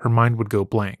through, her mind would go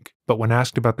blank. But when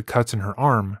asked about the cuts in her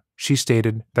arm, she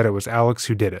stated that it was Alex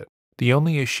who did it. The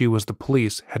only issue was the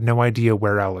police had no idea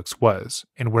where Alex was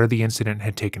and where the incident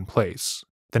had taken place.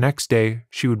 The next day,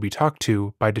 she would be talked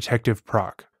to by Detective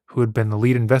Prock, who had been the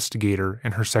lead investigator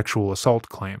in her sexual assault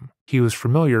claim. He was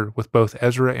familiar with both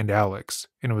Ezra and Alex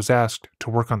and was asked to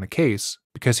work on the case,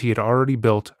 because he had already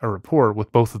built a rapport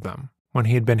with both of them. When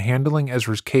he had been handling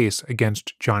Ezra's case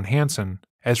against John Hanson,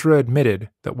 Ezra admitted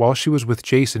that while she was with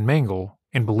Jason Mangle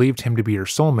and believed him to be her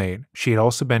soulmate, she had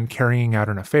also been carrying out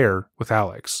an affair with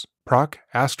Alex. Proc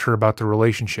asked her about the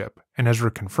relationship, and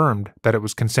Ezra confirmed that it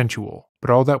was consensual, but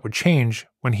all that would change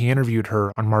when he interviewed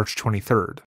her on March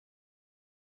 23rd.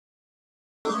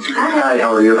 Hi,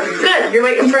 how are you? Good. You're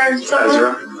waiting for someone?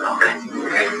 Ezra. Okay.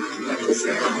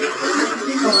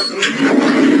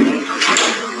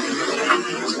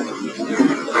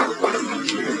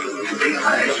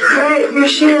 Alright, here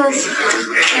she is.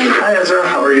 Hi Ezra,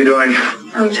 how are you doing?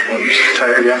 I'm tired.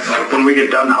 Tired, yeah? When we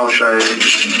get done, how should I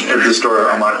hit the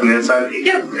store unlock on the inside?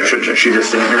 Yep. Should she just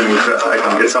stay here and I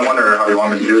can get someone, or how do you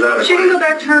want me to do that? She can go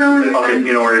back to her room. Okay,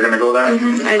 you know where you're going to go then?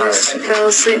 Mm-hmm. I just fell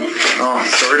asleep. Oh,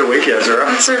 sorry to wake you, Ezra.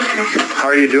 That's okay. How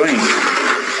are you doing?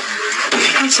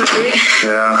 That's okay.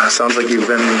 Yeah, sounds like you've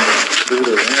been through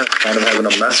the ringer, kind of having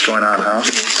a mess going on, huh?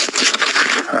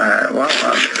 Alright, well,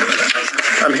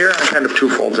 I'm here on kind of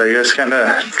twofold. I just kind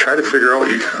of try to figure out,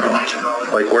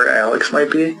 like where Alex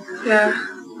might be. Yeah.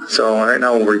 So right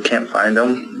now we can't find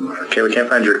him. Okay, we can't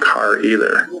find your car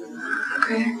either.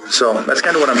 Okay. So that's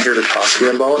kind of what I'm here to talk to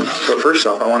you about. But first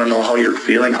off, I want to know how you're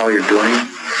feeling, how you're doing.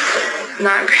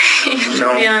 Not great,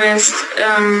 to be honest.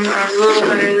 I was a little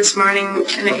better this morning,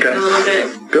 and it got a little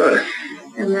bit. Good.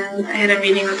 And then I had a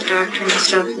meeting with the doctor and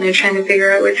stuff, and they're trying to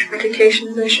figure out which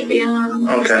medications I should be on.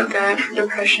 Things like that for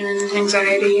depression and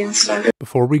anxiety and stuff.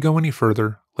 Before we go any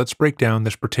further, let's break down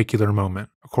this particular moment.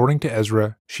 According to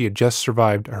Ezra, she had just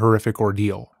survived a horrific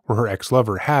ordeal, where her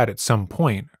ex-lover had, at some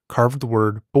point, carved the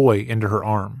word boy into her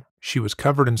arm. She was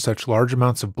covered in such large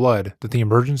amounts of blood that the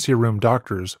emergency room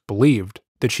doctors believed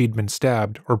that she'd been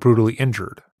stabbed or brutally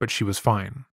injured, but she was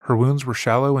fine. Her wounds were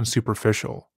shallow and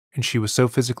superficial, and she was so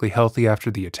physically healthy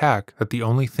after the attack that the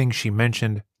only thing she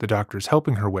mentioned the doctors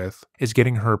helping her with is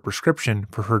getting her a prescription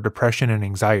for her depression and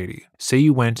anxiety. Say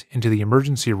you went into the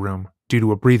emergency room due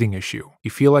to a breathing issue.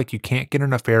 You feel like you can't get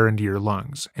enough air into your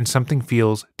lungs, and something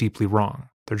feels deeply wrong.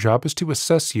 Their job is to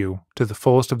assess you to the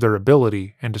fullest of their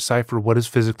ability and decipher what is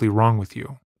physically wrong with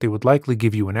you. They would likely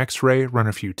give you an x-ray, run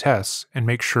a few tests, and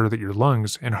make sure that your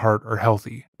lungs and heart are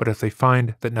healthy. But if they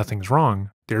find that nothing's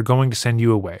wrong, they are going to send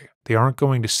you away. They aren't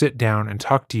going to sit down and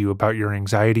talk to you about your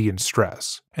anxiety and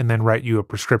stress, and then write you a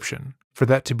prescription. For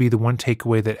that to be the one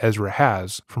takeaway that Ezra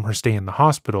has from her stay in the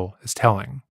hospital is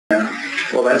telling.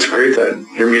 Well, that's great that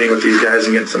you're meeting with these guys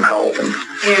and getting some help and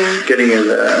getting you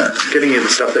the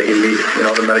stuff that you need,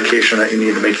 the medication that you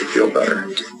need to make you feel better.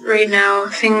 Right now,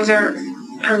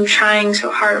 I'm trying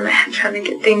so hard in my head trying to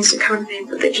get things to come to me,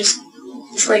 but it just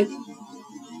like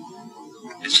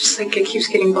it keeps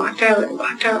getting blocked out and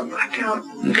blocked out and blocked out.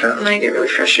 Okay. And I get really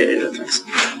frustrated with this.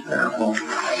 Yeah, well,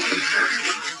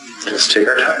 just take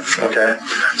our time, okay?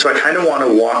 So I kind of want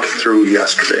to walk through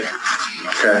yesterday,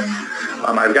 okay?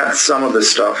 I've got some of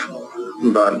this stuff,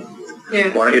 but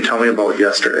why don't you tell me about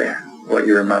yesterday, what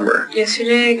you remember?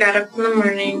 Yesterday I got up in the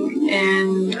morning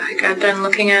and I got done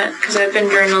looking at, because I've been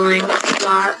journaling a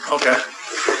lot. Okay.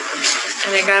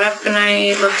 And I got up and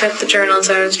I looked at the journals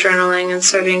I was journaling and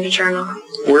starting to journal.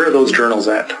 Where are those journals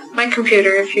at? My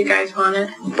computer, if you guys want it.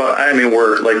 But I mean,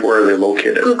 where are they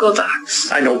located? Google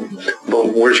Docs. I know,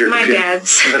 but where's your computer? My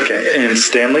dad's. Okay, in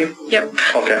Stanley? Yep.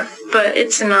 Okay. But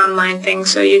it's an online thing,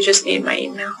 so you just need my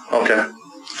email. Okay.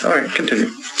 All right, continue.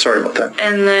 Sorry about that.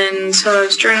 And then, so I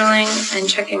was journaling and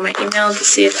checking my email to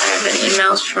see if I have any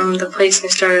emails from the place I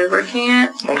started working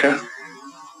at. Okay.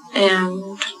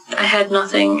 And I had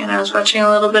nothing, and I was watching a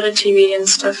little bit of TV and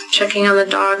stuff, checking on the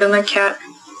dog and the cat,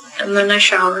 and then I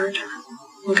showered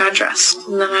and got dressed.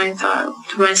 And then I thought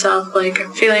to myself, like,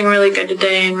 I'm feeling really good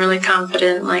today and really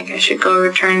confident, like I should go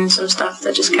return some stuff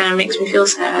that just kind of makes me feel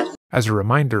sad. As a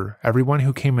reminder, everyone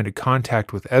who came into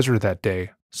contact with Ezra that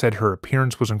day said her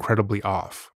appearance was incredibly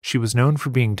off. She was known for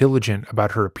being diligent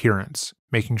about her appearance,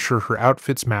 making sure her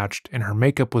outfits matched and her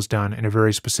makeup was done in a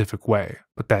very specific way.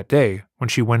 But that day, when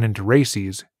she went into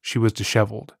Racy's, she was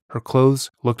disheveled. Her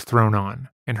clothes looked thrown on,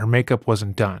 and her makeup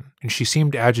wasn't done, and she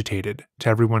seemed agitated to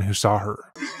everyone who saw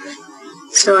her.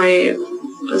 So I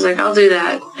was like, I'll do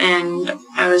that, and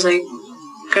I was like,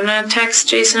 gonna text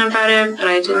Jason about it, but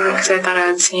I didn't because I thought I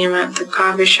would see him at the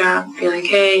coffee shop, be like,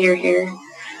 hey, you're here.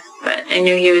 But I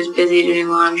knew he was busy doing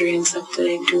laundry and stuff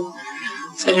today too,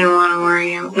 so I didn't want to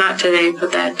worry him. Not today,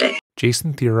 but that day.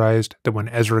 Jason theorized that when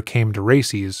Ezra came to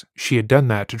Racy's, she had done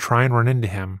that to try and run into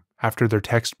him after their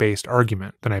text-based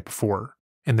argument the night before.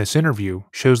 And this interview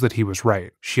shows that he was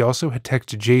right. She also had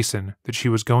texted Jason that she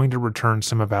was going to return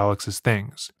some of Alex's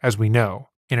things, as we know,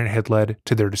 and it had led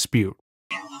to their dispute.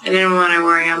 I didn't want to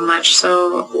worry him much,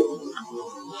 so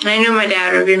And I knew my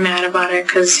dad would be mad about it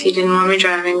because he didn't want me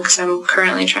driving because I'm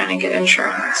currently trying to get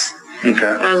insurance. Okay.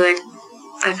 I was like,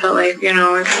 I felt like, you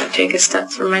know, I gotta take a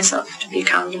step for myself to be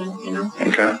confident, you know?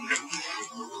 Okay.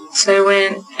 So I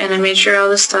went and I made sure all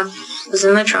the stuff was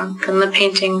in the trunk and the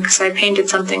painting, because I painted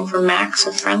something for Max,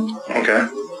 a friend. Okay.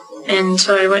 And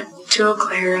so I went to Eau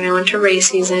Claire and I went to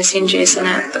Racey's and I seen Jason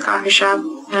at the coffee shop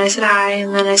and I said hi,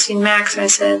 and then I seen Max and I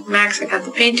said, Max, I got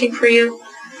the painting for you.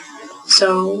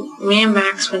 So me and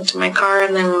Max went to my car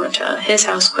and then we went to his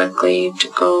house quickly to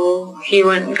go. He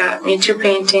went and got me 2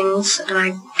 paintings and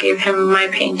I gave him my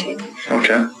painting.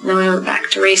 Okay. And then we went back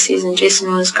to Racey's and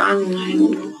Jason was gone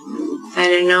and I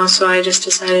didn't know, so I just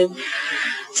decided,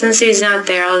 since he's not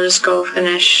there, I'll just go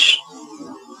finish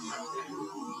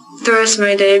the rest of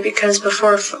my day, because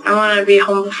I want to be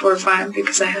home before 5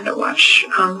 because I had to watch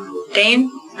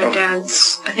Dane, my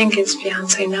dad's, I think his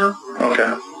fiance now.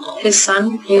 Okay. His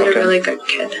son. He's a really good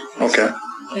kid. Okay.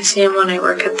 I see him when I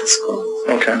work at the school.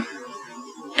 Okay.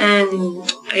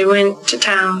 And I went to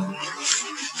town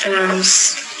and I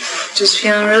was just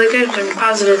feeling really good and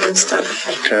positive and stuff.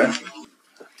 Okay.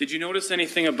 Did you notice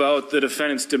anything about the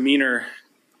defendant's demeanor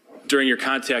during your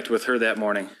contact with her that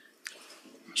morning?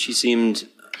 She seemed,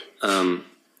 in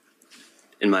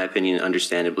my opinion,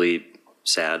 understandably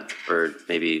sad, or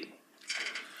maybe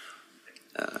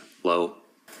low.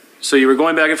 So you were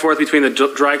going back and forth between the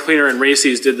dry cleaner and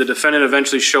Racey's. Did the defendant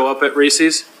eventually show up at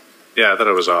Racey's? Yeah, I thought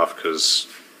it was off because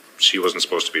she wasn't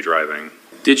supposed to be driving.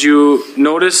 Did you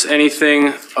notice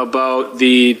anything about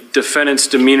the defendant's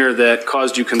demeanor that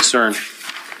caused you concern?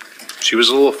 She was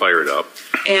a little fired up.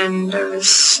 And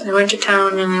I went to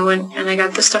town and I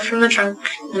got the stuff from the trunk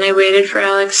and I waited for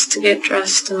Alex to get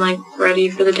dressed and like ready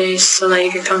for the day so that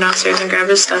he could come downstairs and grab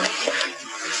his stuff.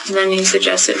 And then he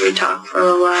suggested we talk for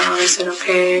a while. I said,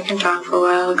 okay, I can talk for a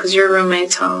while because your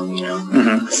roommate's home, you know.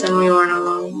 Because then we weren't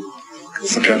alone.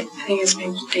 Okay. I think his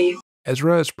name's Dave.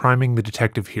 Ezra is priming the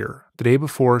detective here. The day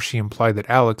before, she implied that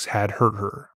Alex had hurt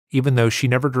her, even though she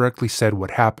never directly said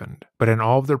what happened. But in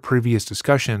all of their previous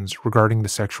discussions regarding the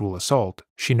sexual assault,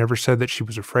 she never said that she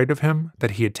was afraid of him,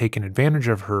 that he had taken advantage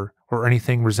of her, or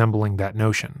anything resembling that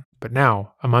notion. But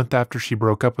now, a month after she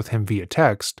broke up with him via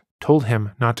text, told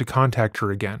him not to contact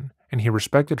her again, and he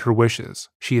respected her wishes.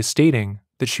 She is stating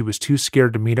that she was too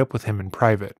scared to meet up with him in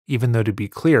private, even though, to be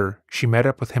clear, she met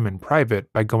up with him in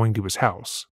private by going to his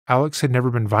house. Alex had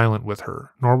never been violent with her,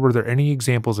 nor were there any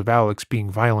examples of Alex being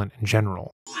violent in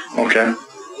general. Okay.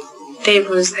 Dave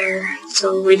was there,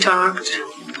 so we talked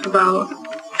about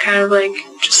kind of like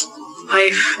just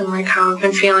life and like how I've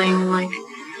been feeling and like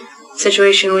the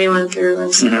situation we went through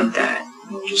and stuff like that.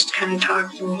 We just kind of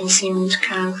talked and he seemed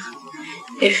kind of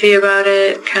iffy about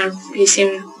it. He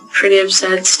seemed pretty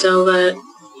upset still that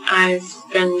I've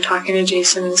been talking to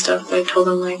Jason and stuff. But I told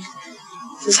him like,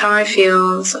 this is how I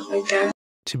feel and stuff like that.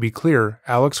 To be clear,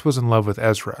 Alex was in love with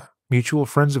Ezra. Mutual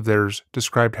friends of theirs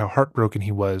described how heartbroken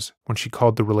he was when she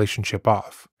called the relationship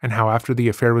off, and how after the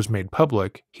affair was made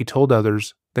public, he told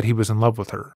others that he was in love with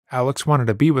her. Alex wanted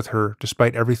to be with her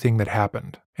despite everything that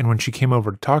happened, and when she came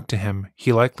over to talk to him,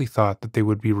 he likely thought that they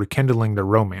would be rekindling their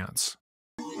romance.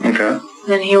 Okay.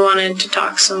 Then he wanted to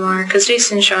talk some more, because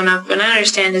Jason's shown up, and I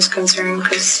understand his concern,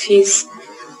 because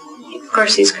of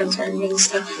course he's concerned and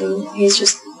stuff, and he's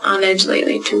just on edge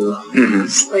lately too.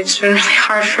 Life's been really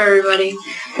hard for everybody.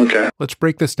 Okay. Let's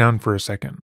break this down for a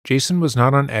second. Jason was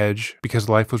not on edge because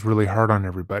life was really hard on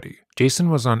everybody. Jason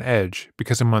was on edge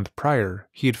because a month prior,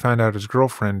 he had found out his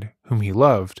girlfriend, whom he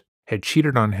loved, had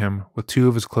cheated on him with 2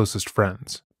 of his closest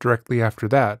friends. Directly after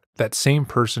that, that same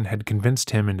person had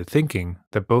convinced him into thinking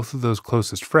that both of those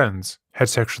closest friends had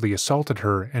sexually assaulted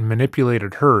her and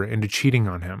manipulated her into cheating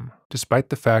on him, despite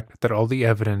the fact that all the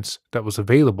evidence that was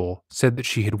available said that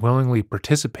she had willingly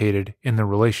participated in the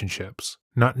relationships.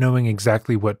 Not knowing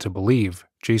exactly what to believe,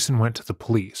 Jason went to the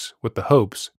police with the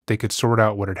hopes they could sort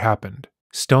out what had happened.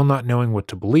 Still not knowing what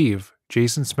to believe,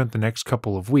 Jason spent the next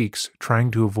couple of weeks trying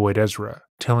to avoid Ezra,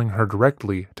 telling her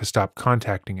directly to stop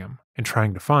contacting him, and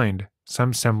trying to find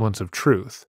some semblance of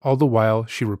truth. All the while,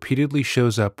 she repeatedly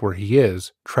shows up where he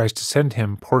is, tries to send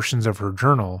him portions of her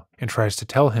journal, and tries to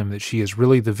tell him that she is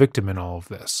really the victim in all of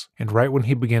this. And right when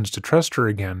he begins to trust her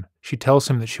again, she tells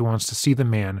him that she wants to see the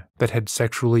man that had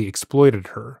sexually exploited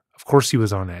her. Of course he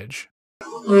was on edge.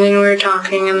 And then we were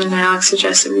talking, and then Alex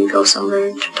suggested we go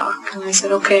somewhere to talk, and I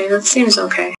said, okay, that seems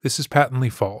okay. This is patently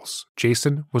false.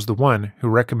 Jason was the one who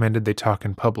recommended they talk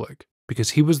in public,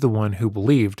 because he was the one who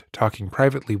believed talking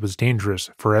privately was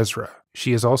dangerous for Ezra.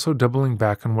 She is also doubling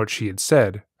back on what she had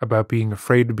said about being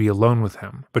afraid to be alone with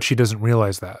him, but she doesn't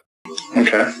realize that.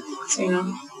 Okay.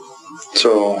 So,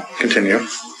 So, continue.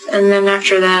 And then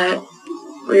after that,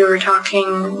 we were talking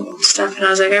and stuff, and I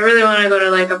was like, I really want to go to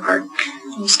like a park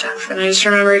and stuff, and I just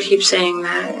remember he keeps saying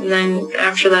that, and then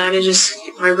after that,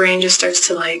 my brain just starts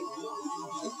to like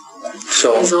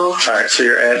fizzle. Alright, so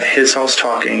you're at his house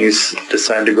talking, he's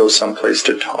decided to go someplace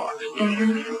to talk.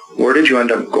 Mm-hmm. Where did you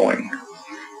end up going?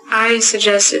 I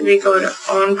suggested we go to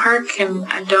Owen Park, and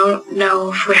I don't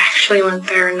know if we actually went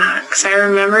there or not, because I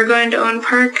remember going to Owen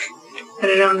Park, but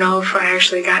I don't know if I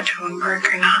actually got to Owen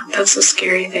Park or not. That's the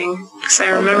scary thing, because I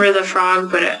remember the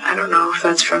frog, but I don't know if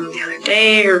that's from the other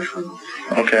day or from...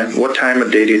 Okay, what time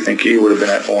of day do you think you would have been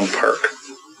at Owen Park?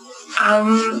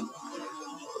 I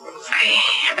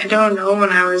don't know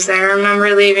when I was there. I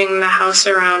remember leaving the house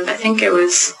around, I think it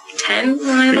was 10 when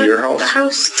I left the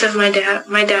house to my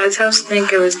dad's house. I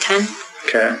think it was 10.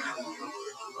 Okay.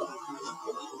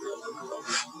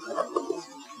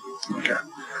 Okay.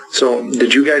 So,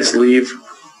 did you guys leave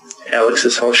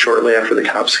Alex's house shortly after the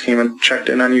cops came and checked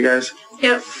in on you guys?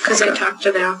 Yep, because I talked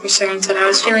to the officer and said I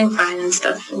was feeling fine and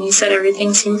stuff, and he said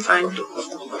everything seemed fine.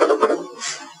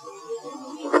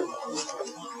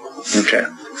 Okay.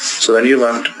 So then you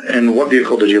left, and what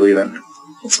vehicle did you leave in?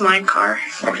 It's my car.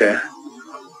 Okay.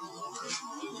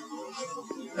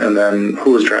 And then,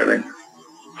 who was driving?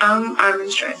 I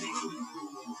was driving.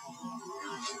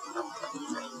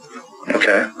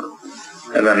 Okay.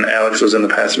 And then Alex was in the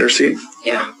passenger seat?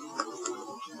 Yeah.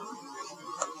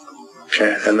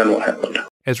 Okay, and then what happened?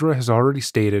 Ezra has already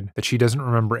stated that she doesn't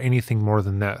remember anything more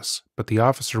than this, but the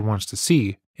officer wants to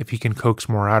see if he can coax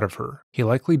more out of her. He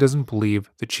likely doesn't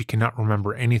believe that she cannot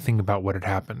remember anything about what had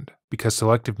happened, because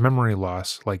selective memory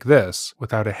loss, like this,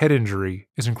 without a head injury,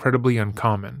 is incredibly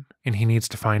uncommon, and he needs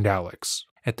to find Alex.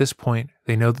 At this point,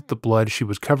 they know that the blood she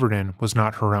was covered in was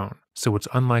not her own, so it's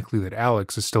unlikely that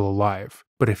Alex is still alive.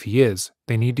 But if he is,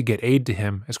 they need to get aid to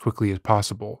him as quickly as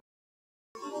possible.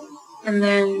 And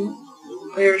then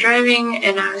we were driving,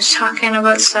 and I was talking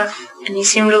about stuff, and he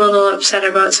seemed a little upset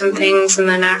about some things, and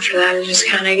then after that it just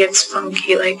kind of gets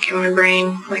funky, like, in my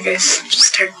brain. Like, I just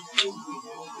start to...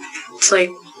 It's like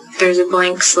there's a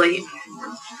blank slate.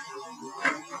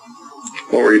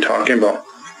 What were you talking about?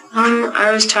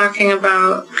 I was talking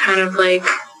about kind of like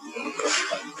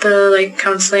the like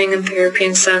counseling and therapy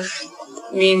and stuff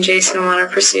me and Jason want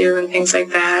to pursue and things like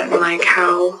that, and like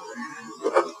how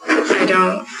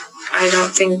I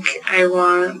don't think I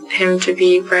want him to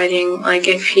be writing, like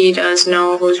if he does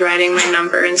know who's writing my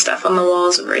number and stuff on the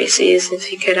walls of Racy's, if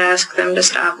he could ask them to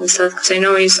stop and stuff, because I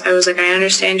know I was like, I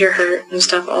understand you're hurt and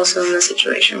stuff also in the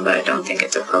situation, but I don't think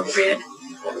it's appropriate.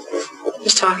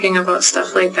 Just talking about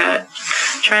stuff like that,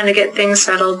 trying to get things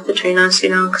settled between us, you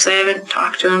know, because I haven't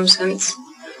talked to him since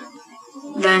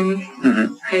then.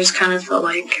 Mm-hmm. I just kind of felt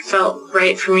like it felt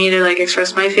right for me to like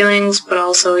express my feelings, but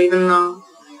also even though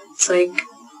it's like,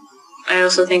 I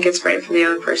also think it's right for the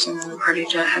other person in the party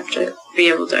to have to be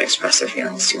able to express their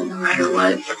feelings too, no matter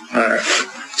what. Alright.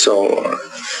 So,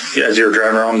 as you were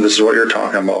driving around, this is what you're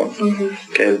talking about.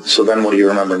 Mm-hmm. Okay, so then what do you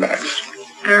remember next?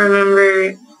 I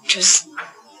remember just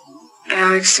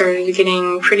Alex started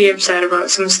getting pretty upset about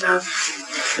some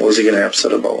stuff. What was he getting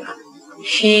upset about?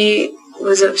 He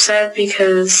was upset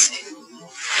because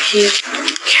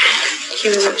he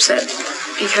was upset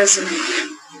because of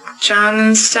John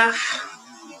and stuff.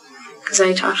 Because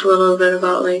I talked a little bit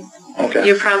about, like,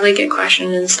 you probably get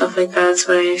questioned and stuff like that. That's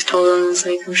what I told him. Is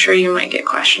like, I'm sure you might get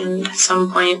questioned at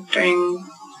some point during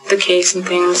the case and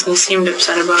things. And he seemed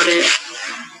upset about it.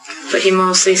 But he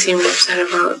mostly seemed upset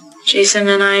about Jason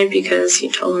and I, because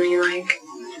he told me, like,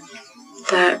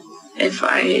 that if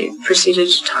I proceeded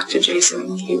to talk to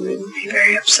Jason, he would be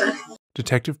very upset.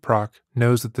 Detective Prock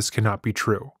knows that this cannot be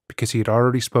true, because he had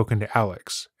already spoken to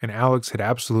Alex, and Alex had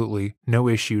absolutely no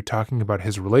issue talking about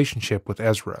his relationship with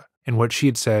Ezra, and what she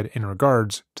had said in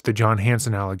regards to the John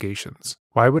Hanson allegations.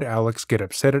 Why would Alex get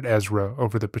upset at Ezra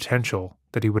over the potential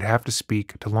that he would have to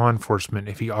speak to law enforcement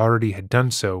if he already had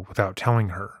done so without telling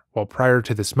her? While prior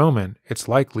to this moment, it's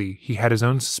likely he had his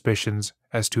own suspicions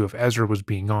as to if Ezra was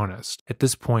being honest. At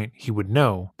this point, he would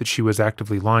know that she was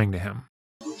actively lying to him.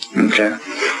 Okay.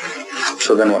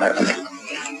 So then what happened?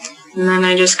 And then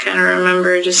I just kind of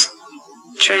remember just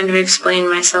trying to explain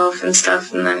myself and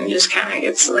stuff, and then it just kind of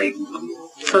gets, like,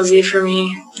 fuzzy for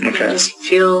me. Okay. I just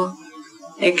feel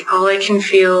like all I can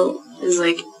feel is,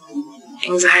 like,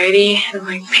 anxiety and,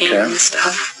 like, pain and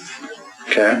stuff.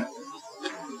 Okay.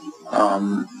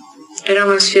 It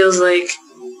almost feels like,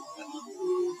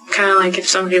 kind of like if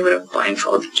somebody would have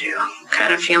blindfolded you,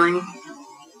 kind of feeling.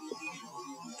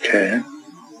 Okay.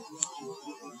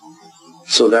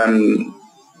 So then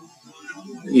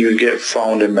you get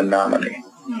found in Menominee.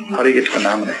 Mm-hmm. How do you get to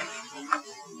Menominee?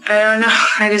 I don't know.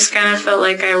 I just kind of felt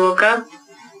like I woke up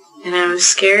and I was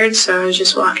scared, so I was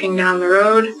just walking down the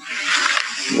road.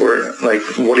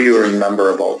 What do you remember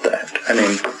about that? I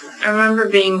mean, I remember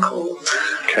being cold.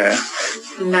 Okay.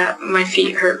 And that my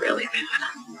feet hurt really bad.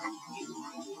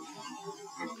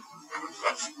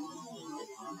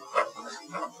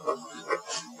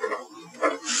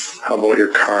 How about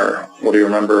your car? What do you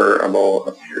remember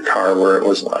about your car, where it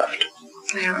was left?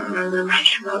 I don't remember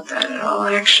much about that at all,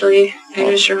 actually.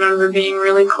 I just remember being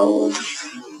really cold.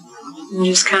 And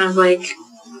just kind of like,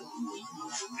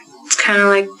 it's kind of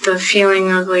like the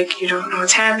feeling of like you don't know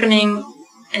what's happening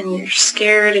and you're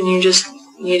scared and you just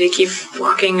need to keep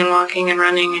walking and walking and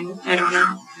running, and I don't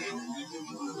know.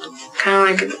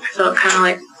 I felt kind of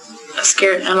like a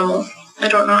scared animal. I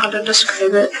don't know how to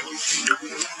describe it.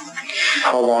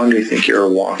 How long do you think you were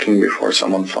walking before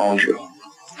someone found you?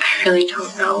 I really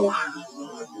don't know.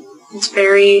 It's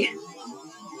very...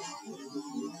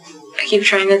 I keep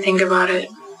trying to think about it,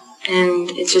 and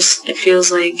it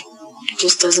feels like it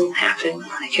just doesn't happen.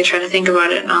 Like I try to think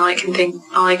about it, and all I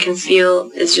can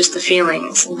feel is just the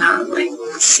feelings, and not like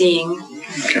seeing.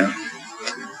 Okay.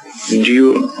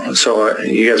 You guys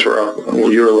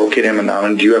you were located in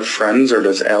Menominee. Do you have friends, or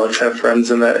does Alex have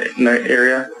friends in that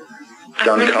area?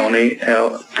 Dunn County,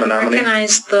 Menominee? I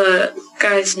recognize the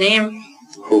guy's name.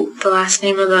 Who? The last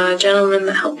name of the gentleman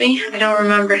that helped me. I don't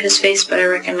remember his face, but I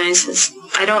recognize his...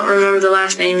 I don't remember the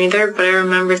last name either, but I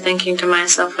remember thinking to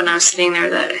myself when I was sitting there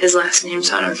that his last name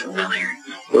sounded familiar.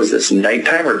 Was this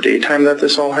nighttime or daytime that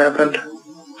this all happened?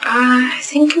 I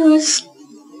think it was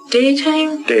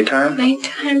daytime. Daytime?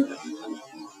 Nighttime.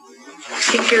 I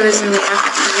think it was in the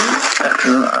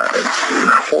afternoon.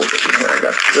 Hold it here. I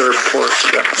got the report.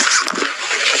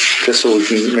 Just so we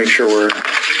can make sure we're...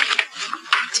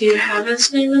 Do you have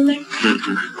his name in there?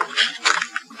 Mm-hmm.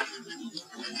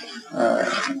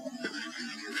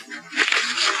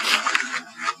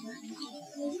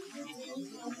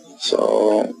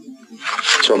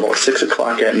 So about 6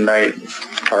 o'clock at night,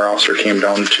 our officer came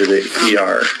down to the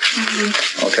ER.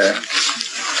 Mm-hmm. Okay.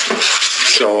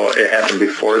 So it happened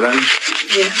before then?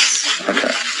 Yes.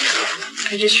 Okay.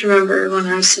 I just remember when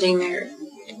I was sitting there,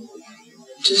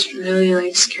 just really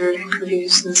like scared and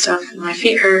confused and stuff, and my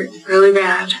feet hurt really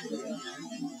bad.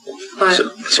 But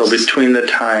so between the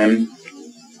time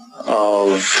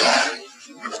of,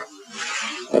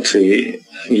 let's see,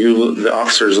 the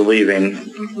officers leaving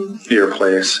your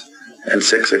place and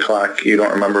 6 o'clock, you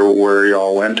don't remember where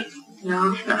y'all went?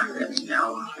 No, not really,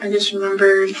 no. I just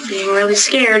remember being really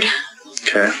scared.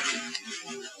 Okay.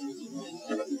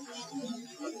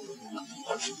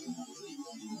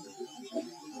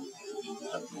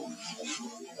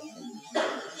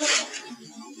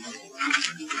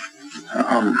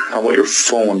 How about your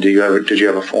phone? Did you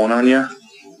have a phone on you?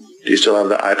 Do you still have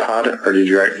the iPod, or do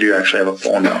you actually have a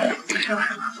phone now? I don't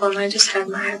have a phone. I just have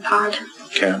my iPod.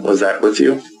 Okay. Was that with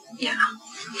you? Yeah.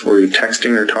 Were you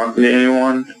texting or talking to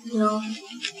anyone? No.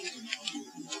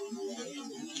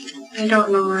 I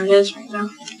don't know where it is right now.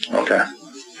 Okay.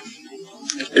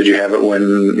 Did you have it when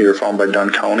you were found by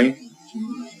Dunn County?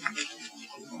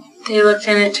 They looked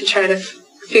in it to try to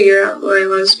figure out where I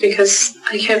was, because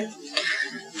I kept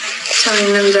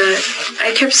telling them that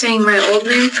I kept saying my old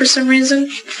name for some reason.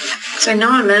 Because I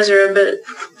know I'm Ezra, but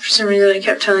for some reason I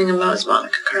kept telling them I was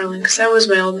Monica Carlin, because that was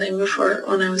my old name before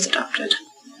when I was adopted.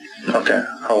 Okay.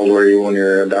 How old were you when you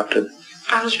were adopted?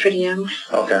 I was pretty young.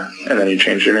 Okay. And then you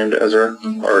changed your name to Ezra?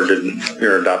 Mm-hmm. Or did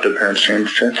your adopted parents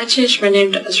change it? I changed my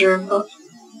name to Ezra about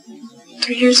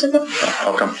 3 years ago. Oh,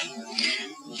 how come?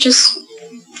 It just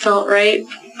felt right.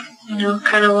 You know,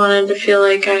 kind of wanted to feel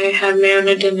like I had my own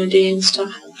identity and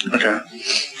stuff. Okay.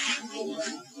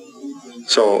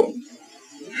 So,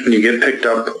 you get picked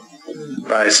up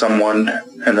by someone,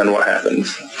 and then what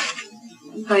happens?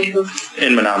 By who?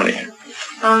 In Menominee.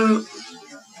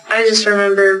 I just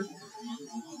remember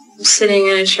sitting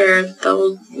in a chair at the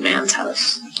old man's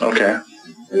house. Okay.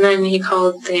 And then he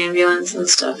called the ambulance and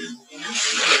stuff.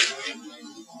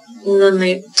 And then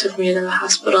they took me to the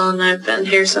hospital, and I've been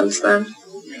here since then.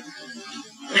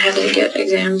 I had to get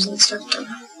exams and stuff done.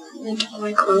 They took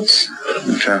my clothes.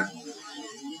 Okay.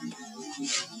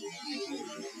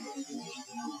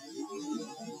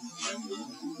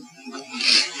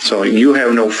 So you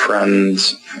have no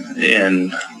friends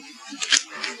in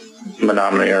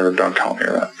Menominee or Dunn County,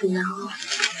 right? No.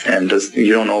 And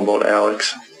you don't know about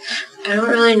Alex? I don't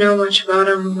really know much about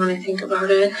him when I think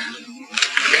about it.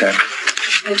 Okay.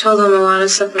 I told him a lot of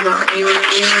stuff about me when I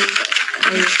knew him,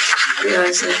 but I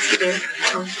realized that he didn't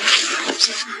tell me.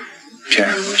 Okay.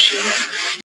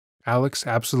 Alex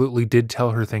absolutely did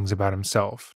tell her things about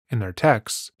himself, In their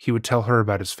texts, he would tell her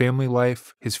about his family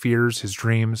life, his fears, his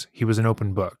dreams. He was an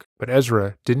open book. But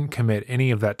Ezra didn't commit any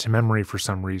of that to memory for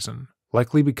some reason,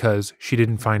 likely because she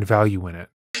didn't find value in it.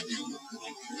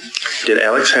 Did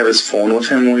Alex have his phone with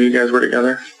him while you guys were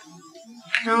together?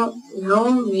 I don't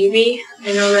know, maybe.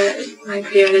 I know that it might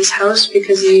be at his house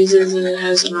because he uses it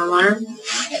as an alarm.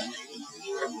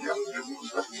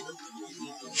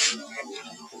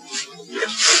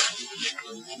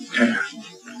 Okay.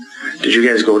 Did you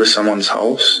guys go to someone's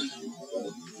house?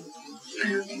 I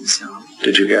don't think so.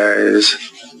 Did you guys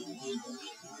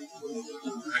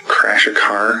crash a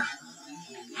car?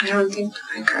 I don't think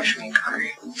I crashed my car.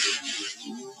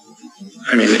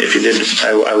 I mean, if you did,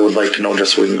 I would like to know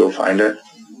just so we can go find it.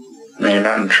 I mean, you're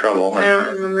not in trouble. I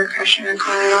don't remember crashing a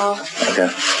car at all. Okay.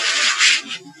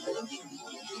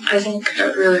 I think I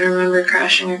really remember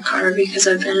crashing a car because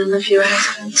I've been in a few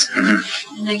accidents.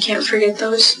 And I can't forget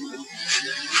those.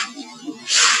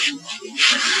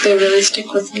 They really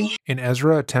stick with me. In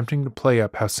Ezra attempting to play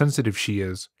up how sensitive she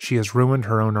has ruined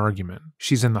her own argument.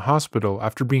 She's in the hospital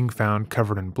after being found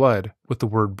covered in blood with the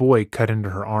word boy cut into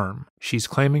her arm. She's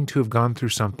claiming to have gone through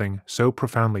something so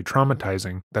profoundly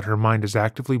traumatizing that her mind is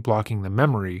actively blocking the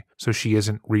memory so she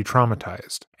isn't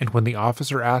re-traumatized. And when the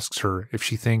officer asks her if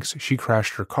she thinks she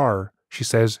crashed her car, she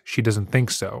says she doesn't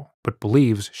think so, but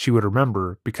believes she would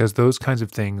remember because those kinds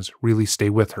of things really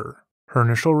stay with her. Her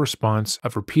initial response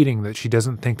of repeating that she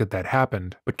doesn't think that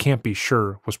happened, but can't be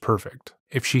sure, was perfect.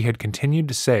 If she had continued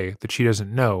to say that she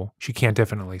doesn't know, she can't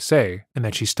definitely say, and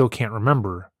that she still can't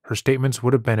remember, her statements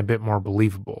would have been a bit more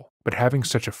believable. But having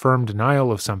such a firm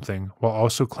denial of something while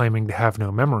also claiming to have no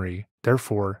memory,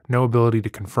 therefore no ability to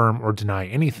confirm or deny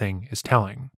anything, is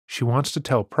telling. She wants to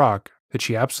tell Proc that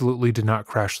she absolutely did not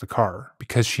crash the car,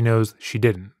 because she knows she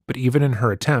didn't. But even in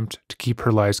her attempt to keep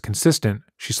her lies consistent,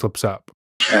 she slips up.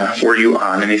 Yeah. Were you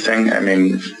on anything? I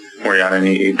mean, were you on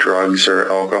any drugs or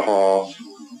alcohol?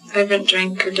 I haven't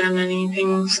drank or done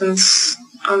anything since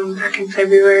back in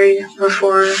February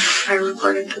before I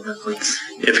reported to the police.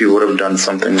 If you would have done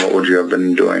something, what would you have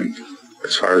been doing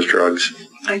as far as drugs?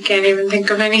 I can't even think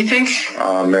of anything.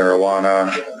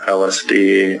 Marijuana,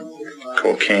 LSD,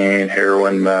 cocaine,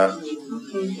 heroin, meth.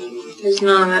 There's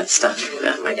none of that stuff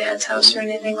at my dad's house or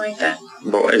anything like that.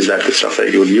 But is that the stuff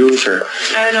that you would use, or?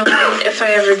 I don't know. If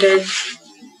I ever did,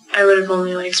 I would have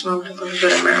only smoked a little bit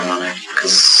of marijuana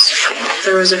because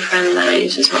there was a friend that I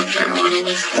used to smoke marijuana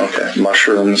with. Okay.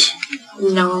 Mushrooms?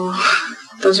 No,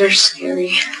 those are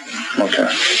scary. Okay.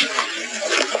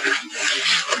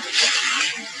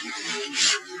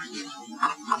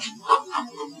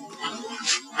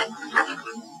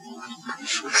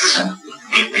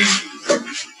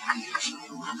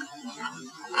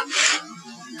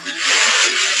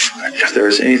 If there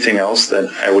was anything else that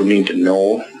I would need to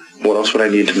know, what else would I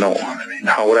need to know? I mean,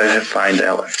 how would I find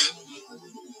Alex?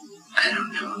 I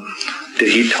don't know.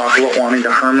 Did he talk about wanting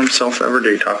to harm himself ever?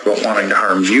 Did he talk about wanting to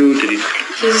harm you? Did he?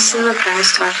 He's in the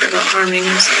past talked about harming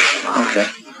himself a lot. Okay.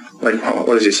 Like,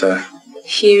 what does he say?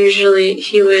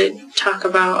 He would talk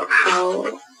about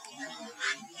how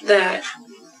that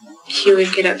he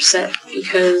would get upset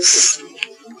because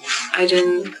I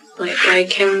didn't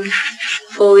like him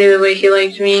fully the way he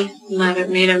liked me, and that it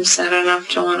made him sad enough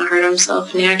to want to hurt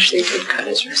himself, and he actually did cut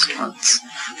his wrist once.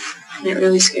 And it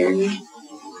really scared me.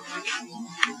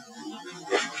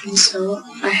 And so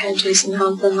I had Jason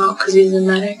help him out because he's a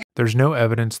medic. There's no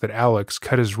evidence that Alex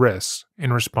cut his wrists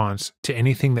in response to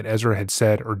anything that Ezra had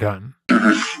said or done.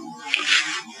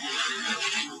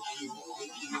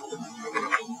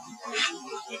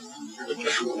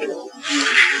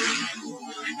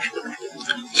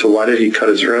 So why did he cut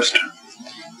his wrist?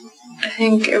 I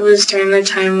think it was during the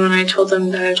time when I told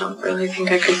him that I don't really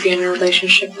think I could be in a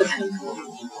relationship with him.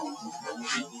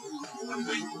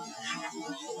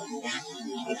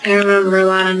 I remember a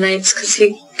lot of nights because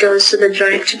he goes to the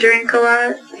joint to drink a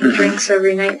lot. He drinks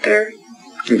every night there.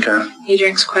 Okay. He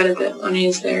drinks quite a bit when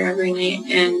he's there every night,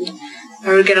 and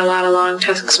I would get a lot of long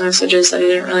text messages that I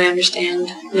didn't really understand,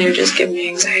 and they would just give me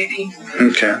anxiety.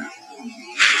 Okay.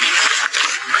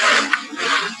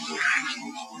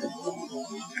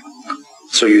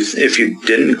 So if you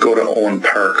didn't go to Owen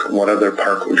Park, what other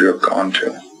park would you have gone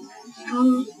to?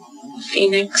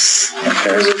 Phoenix. Okay.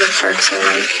 Those are the parks I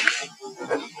like.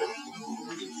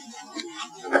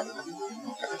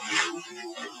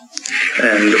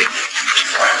 And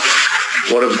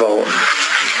what about,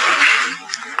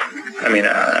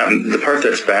 the part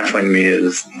that's baffling me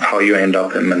is how you end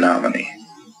up in Menominee.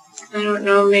 I don't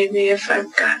know, maybe if I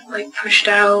got pushed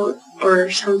out or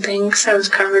something, because I was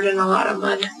covered in a lot of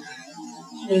mud.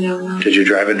 I don't know. Did you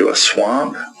drive into a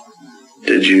swamp?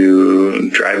 Did you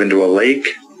drive into a lake?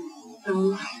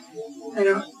 I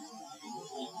don't.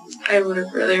 I would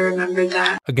have really remembered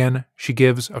that. Again, she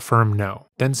gives a firm no,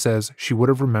 then says she would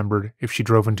have remembered if she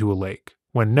drove into a lake.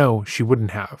 When no, she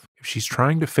wouldn't have. If she's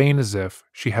trying to feign as if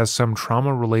she has some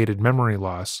trauma-related memory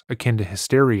loss akin to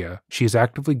hysteria, she is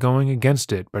actively going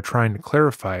against it by trying to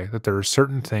clarify that there are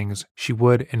certain things she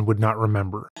would and would not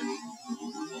remember.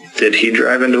 Did he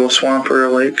drive into a swamp or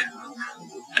a lake?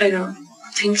 I don't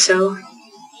think so.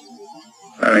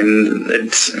 I mean,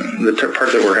 it's the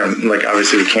part that we're having, like,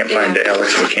 obviously we can't find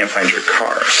Alex and we can't find your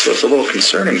car, so it's a little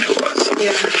concerning to us.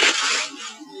 Yeah.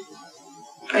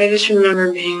 I just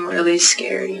remember being really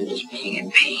scared and just being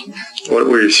in pain. What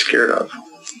were you scared of?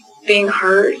 Being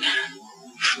hurt.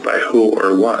 By who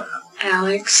or what?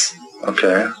 Alex.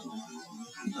 Okay.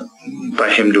 By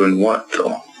him doing what,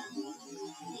 though?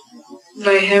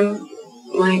 By him,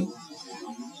 like,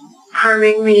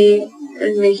 harming me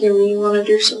and making me want to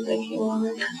do something he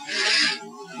wanted.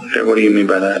 Okay, what do you mean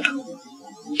by that?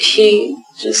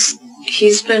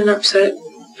 He's been upset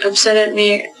at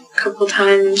me a couple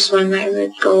times when I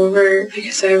would go over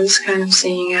because I was kind of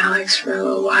seeing Alex for a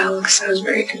little while because I was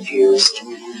very confused.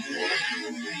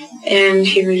 And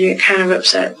he would get kind of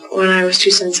upset when I was too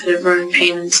sensitive or in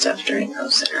pain and stuff during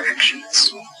those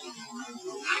interactions.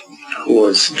 Who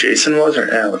was? Jason was or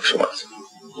Alex was?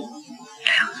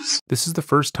 This is the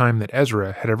first time that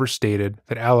Ezra had ever stated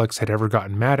that Alex had ever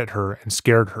gotten mad at her and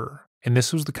scared her. And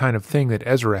this was the kind of thing that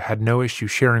Ezra had no issue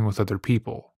sharing with other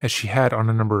people, as she had on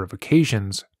a number of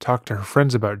occasions talked to her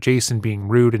friends about Jason being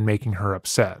rude and making her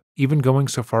upset, even going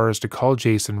so far as to call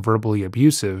Jason verbally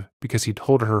abusive because he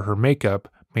told her her makeup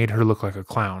made her look like a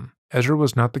clown. Ezra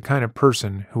was not the kind of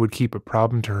person who would keep a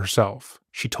problem to herself.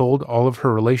 She told all of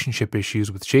her relationship issues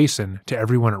with Jason to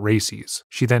everyone at Racey's.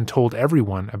 She then told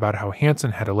everyone about how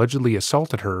Hansen had allegedly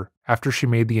assaulted her after she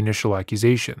made the initial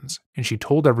accusations, and she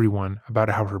told everyone about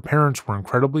how her parents were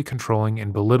incredibly controlling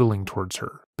and belittling towards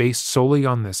her. Based solely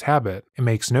on this habit, it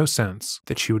makes no sense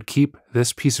that she would keep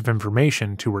this piece of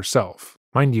information to herself.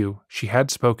 Mind you, she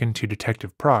had spoken to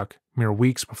Detective Prock mere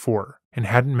weeks before, and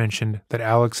hadn't mentioned that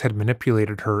Alex had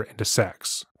manipulated her into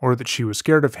sex, or that she was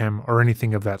scared of him or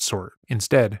anything of that sort.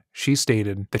 Instead, she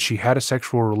stated that she had a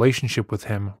sexual relationship with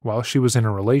him while she was in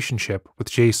a relationship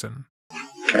with Jason.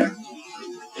 Okay.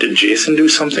 Did Jason do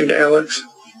something to Alex?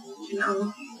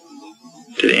 No.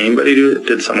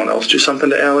 Did someone else do something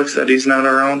to Alex that he's not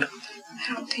around?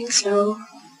 I don't think so.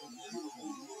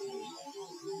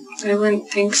 I wouldn't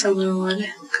think someone would,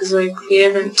 because, like, we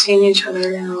haven't seen each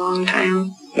other in a long time.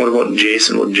 What about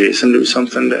Jason? Would Jason do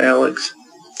something to Alex?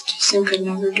 Jason could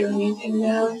never do anything to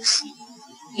Alex.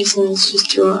 Jason is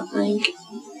just too, like,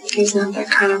 he's not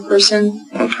that kind of person.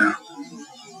 Okay.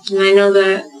 And I know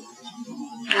that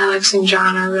Alex and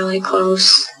John are really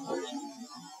close.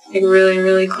 Like, really,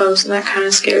 really close, and that kind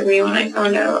of scared me when I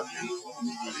found out.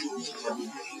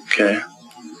 Okay.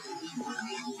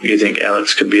 You think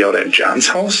Alex could be out at John's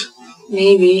house?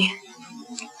 Maybe.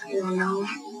 I don't know.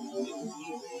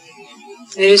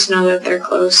 I just know that they're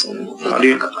close and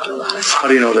they talk about a lot of stuff. How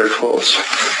do you know they're close?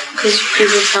 Because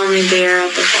people tell me they're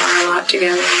at the bar a lot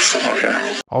together and stuff like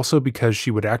that. Also because she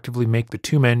would actively make the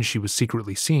two men she was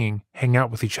secretly seeing hang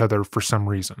out with each other for some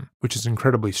reason, which is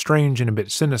incredibly strange and a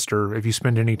bit sinister if you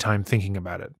spend any time thinking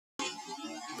about it.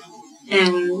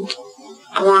 And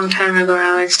a long time ago,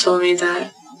 Alex told me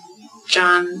that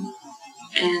John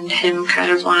and him kind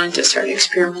of wanted to start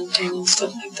experimenting and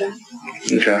stuff like that.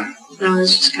 Okay. And I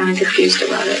was just kind of confused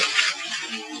about it.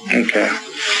 Okay.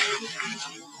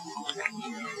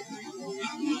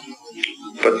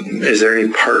 But is there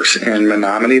any parks in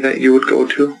Menominee that you would go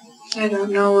to? I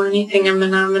don't know anything in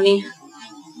Menominee.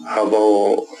 How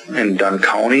about in Dunn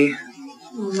County?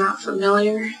 I'm not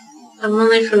familiar. I'm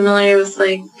only familiar with,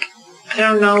 like, I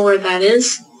don't know where that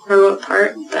is or what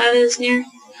part that is near.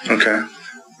 Okay.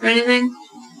 Or anything.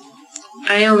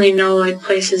 I only know, like,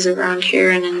 places around here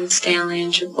and in Stanley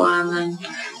and Chippewa and then,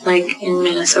 like, in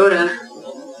Minnesota.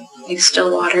 Like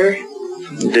Stillwater.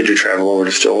 Did you travel over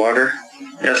to Stillwater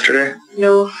yesterday?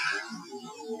 No.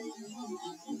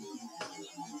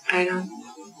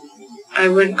 I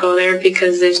wouldn't go there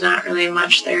because there's not really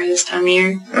much there this time of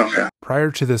year. Okay. Prior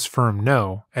to this firm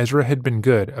no, Ezra had been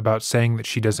good about saying that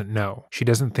she doesn't know, she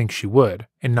doesn't think she would,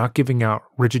 and not giving out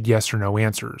rigid yes or no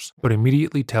answers, but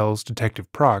immediately tells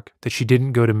Detective Prock that she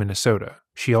didn't go to Minnesota.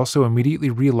 She also immediately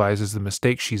realizes the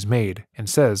mistake she's made and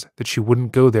says that she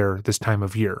wouldn't go there this time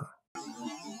of year.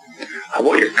 How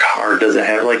about your car? Does it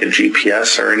have like a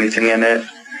GPS or anything in it?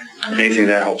 Anything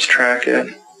that helps track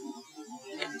it?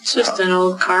 It's just an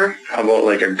old car. How about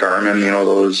like a Garmin, you know,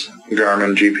 those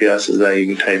Garmin GPSs that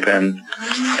you can type in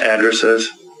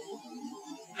addresses?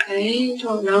 I I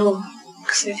don't know,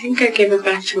 because I think I gave it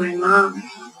back to my mom.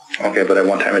 Okay, but at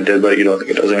one time it did, but you don't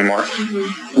think it does anymore?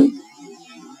 Mm-hmm.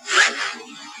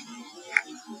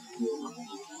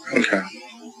 Okay.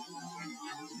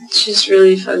 It's just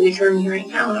really fuzzy for me right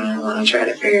now, and I want to try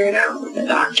to figure it out. The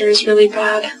doctor is really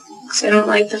bad, because I don't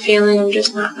like the feeling of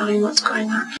just not knowing what's going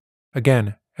on.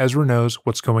 Again, Ezra knows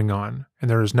what's going on, and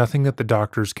there is nothing that the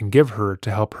doctors can give her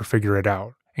to help her figure it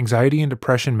out. Anxiety and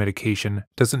depression medication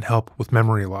doesn't help with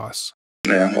memory loss.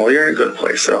 Yeah, well, you're in a good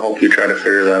place, so I hope you try to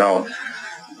figure that out,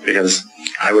 because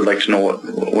I would like to know what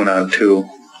went on, too.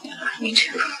 Yeah, me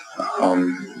too.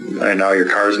 And now your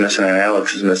car's missing and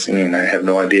Alex is missing, and I have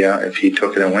no idea if he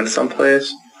took it and went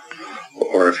someplace,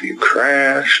 or if you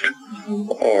crashed,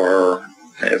 or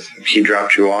if he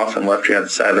dropped you off and left you at the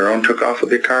side of the road and took off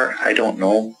with your car. I don't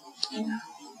know. Yeah.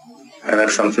 And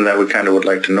that's something that we kind of would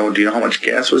like to know. Do you know how much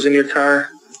gas was in your car?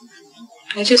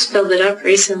 I just filled it up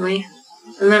recently.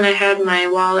 And then I had my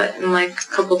wallet and like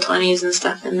a couple 20s and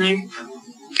stuff in there.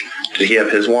 Did he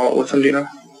have his wallet with him, do you know?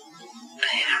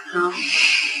 I don't know.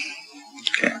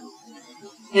 Okay.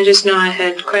 I just know I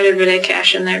had quite a bit of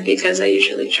cash in there because I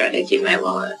usually try to keep my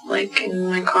wallet like in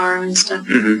my car and stuff.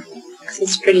 Mm-hmm. Because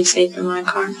it's pretty safe in my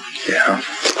car. Yeah.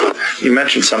 You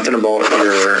mentioned something about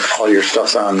all your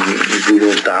stuff's on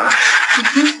Google Docs.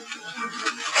 Mm-hmm.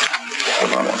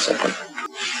 Hold on one second.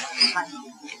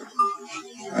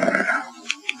 Alright.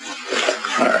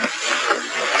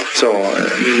 So,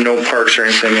 no parks or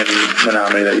anything in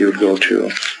Menominee that you would go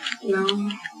to? No.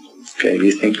 Okay, do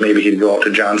you think maybe he'd go out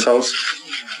to John's house?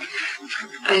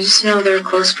 I just know they're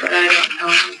close, but I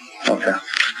don't know. Okay.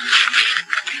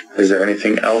 Is there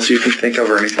anything else you can think of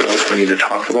or anything else we need to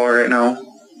talk about right now?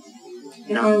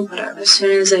 No, but as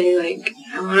soon as I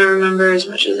want to remember as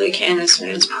much as I can as soon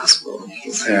as possible.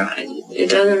 Because it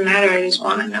doesn't matter, I just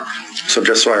want to know. So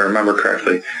just so I remember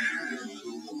correctly,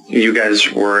 you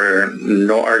guys were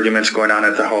no arguments going on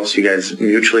at the house. You guys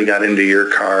mutually got into your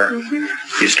car.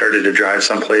 Mm-hmm. You started to drive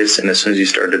someplace, and as soon as you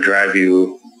started to drive,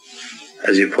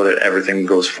 as you put it, everything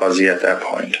goes fuzzy at that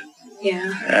point.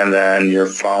 Yeah. And then you're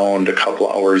found a couple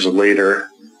hours later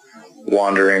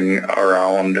wandering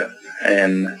around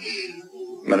in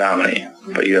Menominee,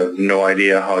 but you have no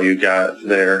idea how you got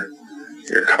there.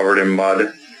 You're covered in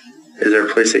mud. Is there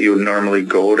a place that you would normally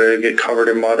go to get covered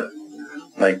in mud?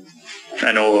 Like,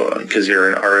 I know because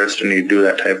you're an artist and you do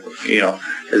that type of,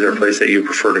 is there a place that you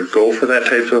prefer to go for that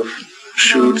type of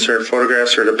shoots or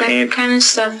photographs or to paint? That kind of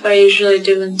stuff I usually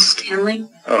do in Stanley.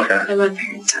 Okay. At my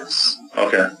parents' house.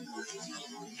 Okay.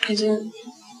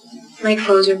 My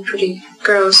clothes are pretty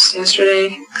gross yesterday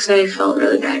because I felt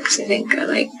really bad because I think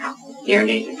I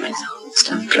urinated myself and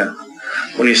stuff. Okay.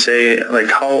 When you say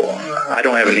I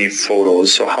don't have any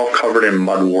photos, so how covered in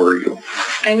mud were you?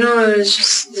 I know it was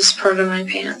just this part of my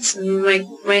pants and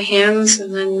my hands,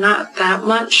 and then not that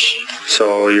much.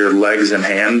 So your legs and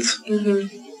hands?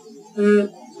 Mm-hmm.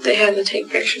 They had to take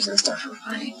pictures and stuff of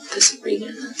my breathing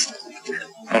and stuff like that.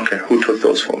 Okay, who took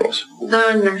those photos?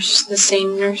 The nurse, the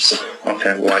same nurse.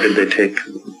 Okay, why did they take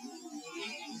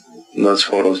those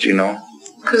photos, do you know?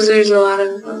 Because there's a lot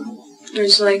of,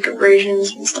 there's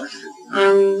abrasions and stuff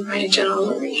on my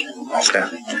genital region. Okay.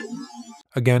 Like that.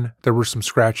 Again, there were some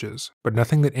scratches, but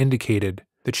nothing that indicated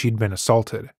that she'd been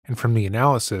assaulted, and from the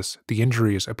analysis, the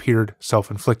injuries appeared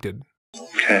self-inflicted.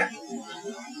 Okay.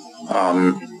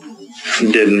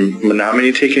 Did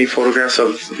Menominee take any photographs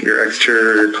of your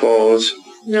exterior clothes?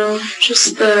 No,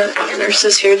 just the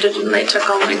nurses here did, and they took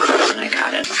all my clothes and I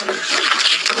got it.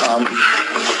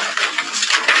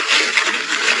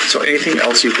 So anything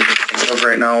else you can think of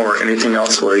right now, or anything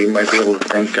else where you might be able to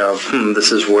think of,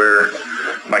 this is where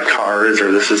my car is,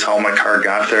 or this is how my car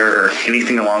got there, or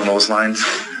anything along those lines?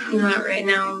 Not right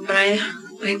now, but I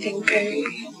think I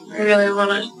really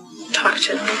want to talk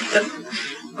to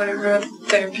whatever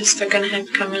therapist they're going to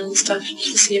have come in and stuff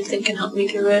to see if they can help me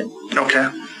through it. Okay.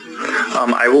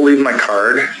 I will leave my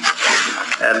card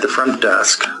at the front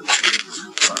desk,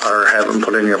 or have them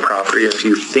put in your property. If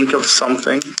you think of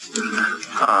something,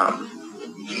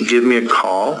 give me a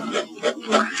call,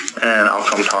 and I'll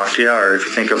come talk to you. Or if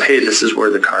you think of, hey, this is where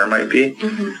the car might be,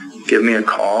 give me a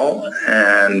call,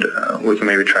 and we can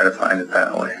maybe try to find it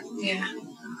that way. Yeah.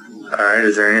 All right.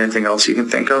 Is there anything else you can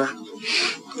think of?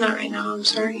 Not right now, I'm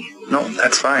sorry. No,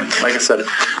 that's fine. Like I said,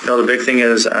 the big thing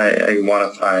is I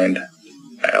want to find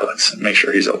Alex and make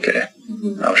sure he's okay.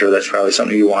 Mm-hmm. I'm sure that's probably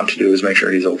something you want to do, is make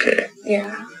sure he's okay.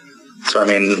 Yeah. So,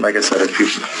 like I said, if you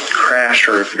crash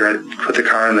or if you put the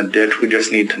car in the ditch, we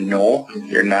just need to know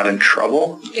you're not in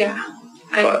trouble. Yeah.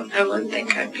 I wouldn't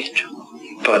think I'd be in trouble.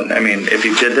 But, if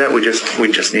you did that, we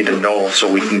just need to know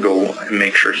so we can go and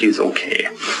make sure he's okay.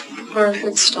 Or if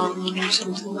it's stolen or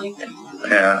something like that.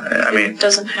 Yeah, I mean... It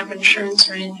doesn't have insurance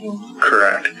or anything.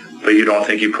 Correct. But you don't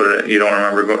think you don't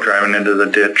remember driving into the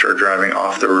ditch or driving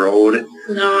off the road?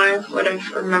 No, I would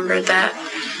have remembered that.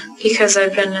 Because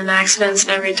I've been in accidents,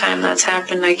 and every time that's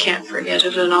happened, I can't forget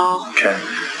it at all. Okay.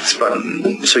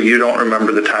 So you don't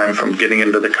remember the time from getting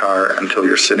into the car until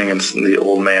you're sitting in the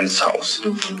old man's house?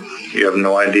 Mm-hmm. You have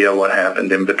no idea what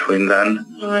happened in between then?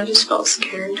 No, I just felt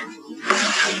scared.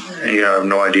 And you have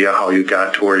no idea how you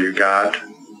got to where you got?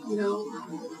 No.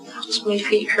 Just my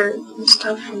feet hurt and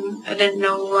stuff, and I didn't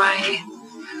know why.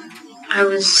 I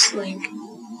was like,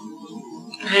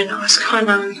 I didn't know what's going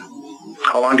on.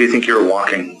 How long do you think you were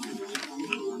walking?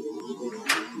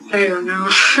 I don't know.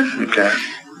 Okay.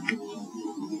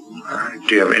 All right.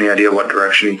 Do you have any idea what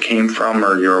direction you came from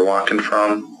or you were walking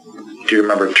from? Do you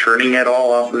remember turning at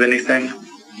all off of anything?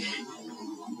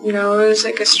 No, it was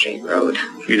like a straight road.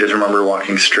 You just remember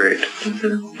walking straight?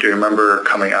 Mm-hmm. Do you remember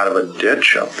coming out of a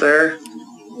ditch up there?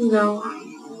 No.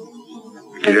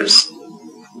 I just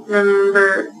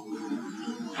remember,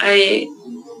 I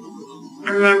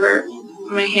remember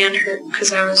my hand hurt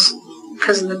because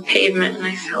of the pavement and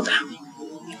I fell down.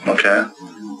 Okay.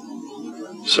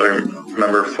 So I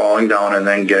remember falling down and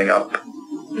then getting up,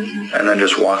 mm-hmm. and then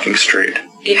just walking straight.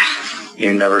 Yeah.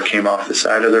 You never came off the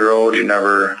side of the road, you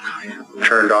never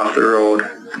turned off the road,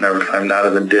 never climbed out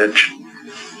of the ditch.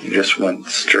 You just went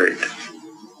straight.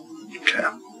 Okay.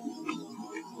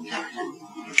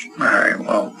 Alright,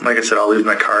 well, like I said, I'll leave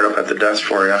my card up at the desk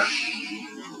for you.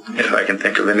 If I can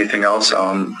think of anything else,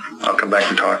 I'll come back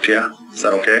and talk to you. Is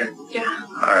that okay? Yeah.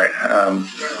 Alright,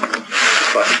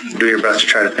 but do your best to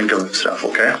try to think of stuff,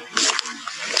 okay?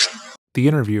 The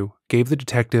interview gave the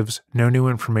detectives no new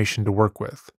information to work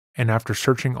with, and after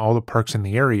searching all the parks in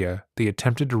the area, they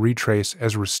attempted to retrace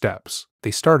Ezra's steps.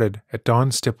 They started at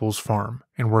Don Stipple's farm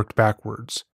and worked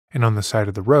backwards, and on the side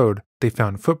of the road, they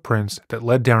found footprints that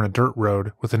led down a dirt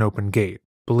road with an open gate.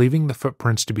 Believing the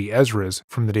footprints to be Ezra's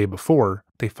from the day before,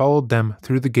 they followed them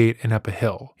through the gate and up a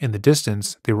hill. In the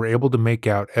distance, they were able to make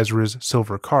out Ezra's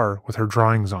silver car with her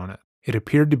drawings on it. It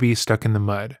appeared to be stuck in the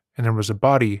mud, and there was a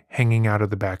body hanging out of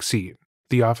the back seat.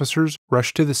 The officers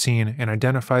rushed to the scene and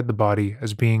identified the body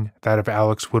as being that of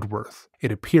Alex Woodworth.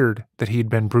 It appeared that he had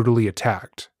been brutally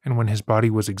attacked, and when his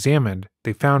body was examined,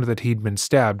 they found that he'd been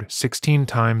stabbed 16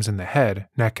 times in the head,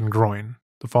 neck, and groin.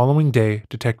 The following day,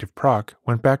 Detective Prock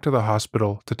went back to the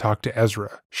hospital to talk to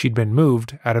Ezra. She'd been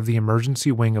moved out of the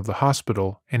emergency wing of the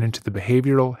hospital and into the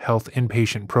behavioral health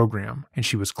inpatient program, and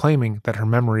she was claiming that her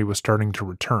memory was starting to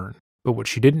return. But what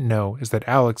she didn't know is that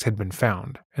Alex had been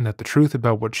found, and that the truth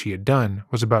about what she had done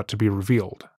was about to be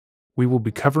revealed. We will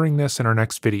be covering this in our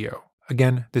next video.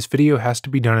 Again, this video has to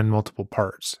be done in multiple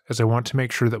parts, as I want to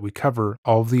make sure that we cover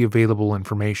all of the available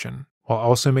information, while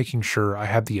also making sure I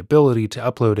have the ability to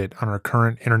upload it on our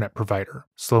current internet provider,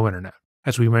 Slow Internet.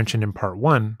 As we mentioned in part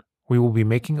 1, we will be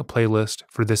making a playlist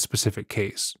for this specific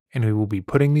case, and we will be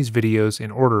putting these videos in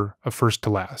order of first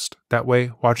to last. That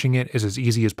way, watching it is as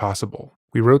easy as possible.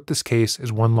 We wrote this case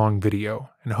as one long video,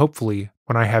 and hopefully,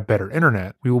 when I have better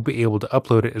internet, we will be able to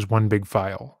upload it as one big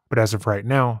file. But as of right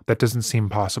now, that doesn't seem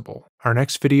possible. Our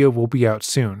next video will be out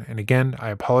soon, and again,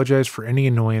 I apologize for any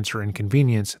annoyance or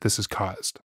inconvenience this has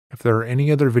caused. If there are any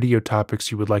other video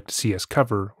topics you would like to see us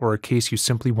cover, or a case you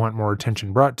simply want more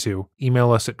attention brought to,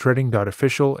 email us at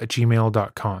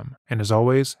dreading.official@gmail.com. And as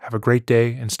always, have a great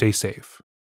day and stay safe.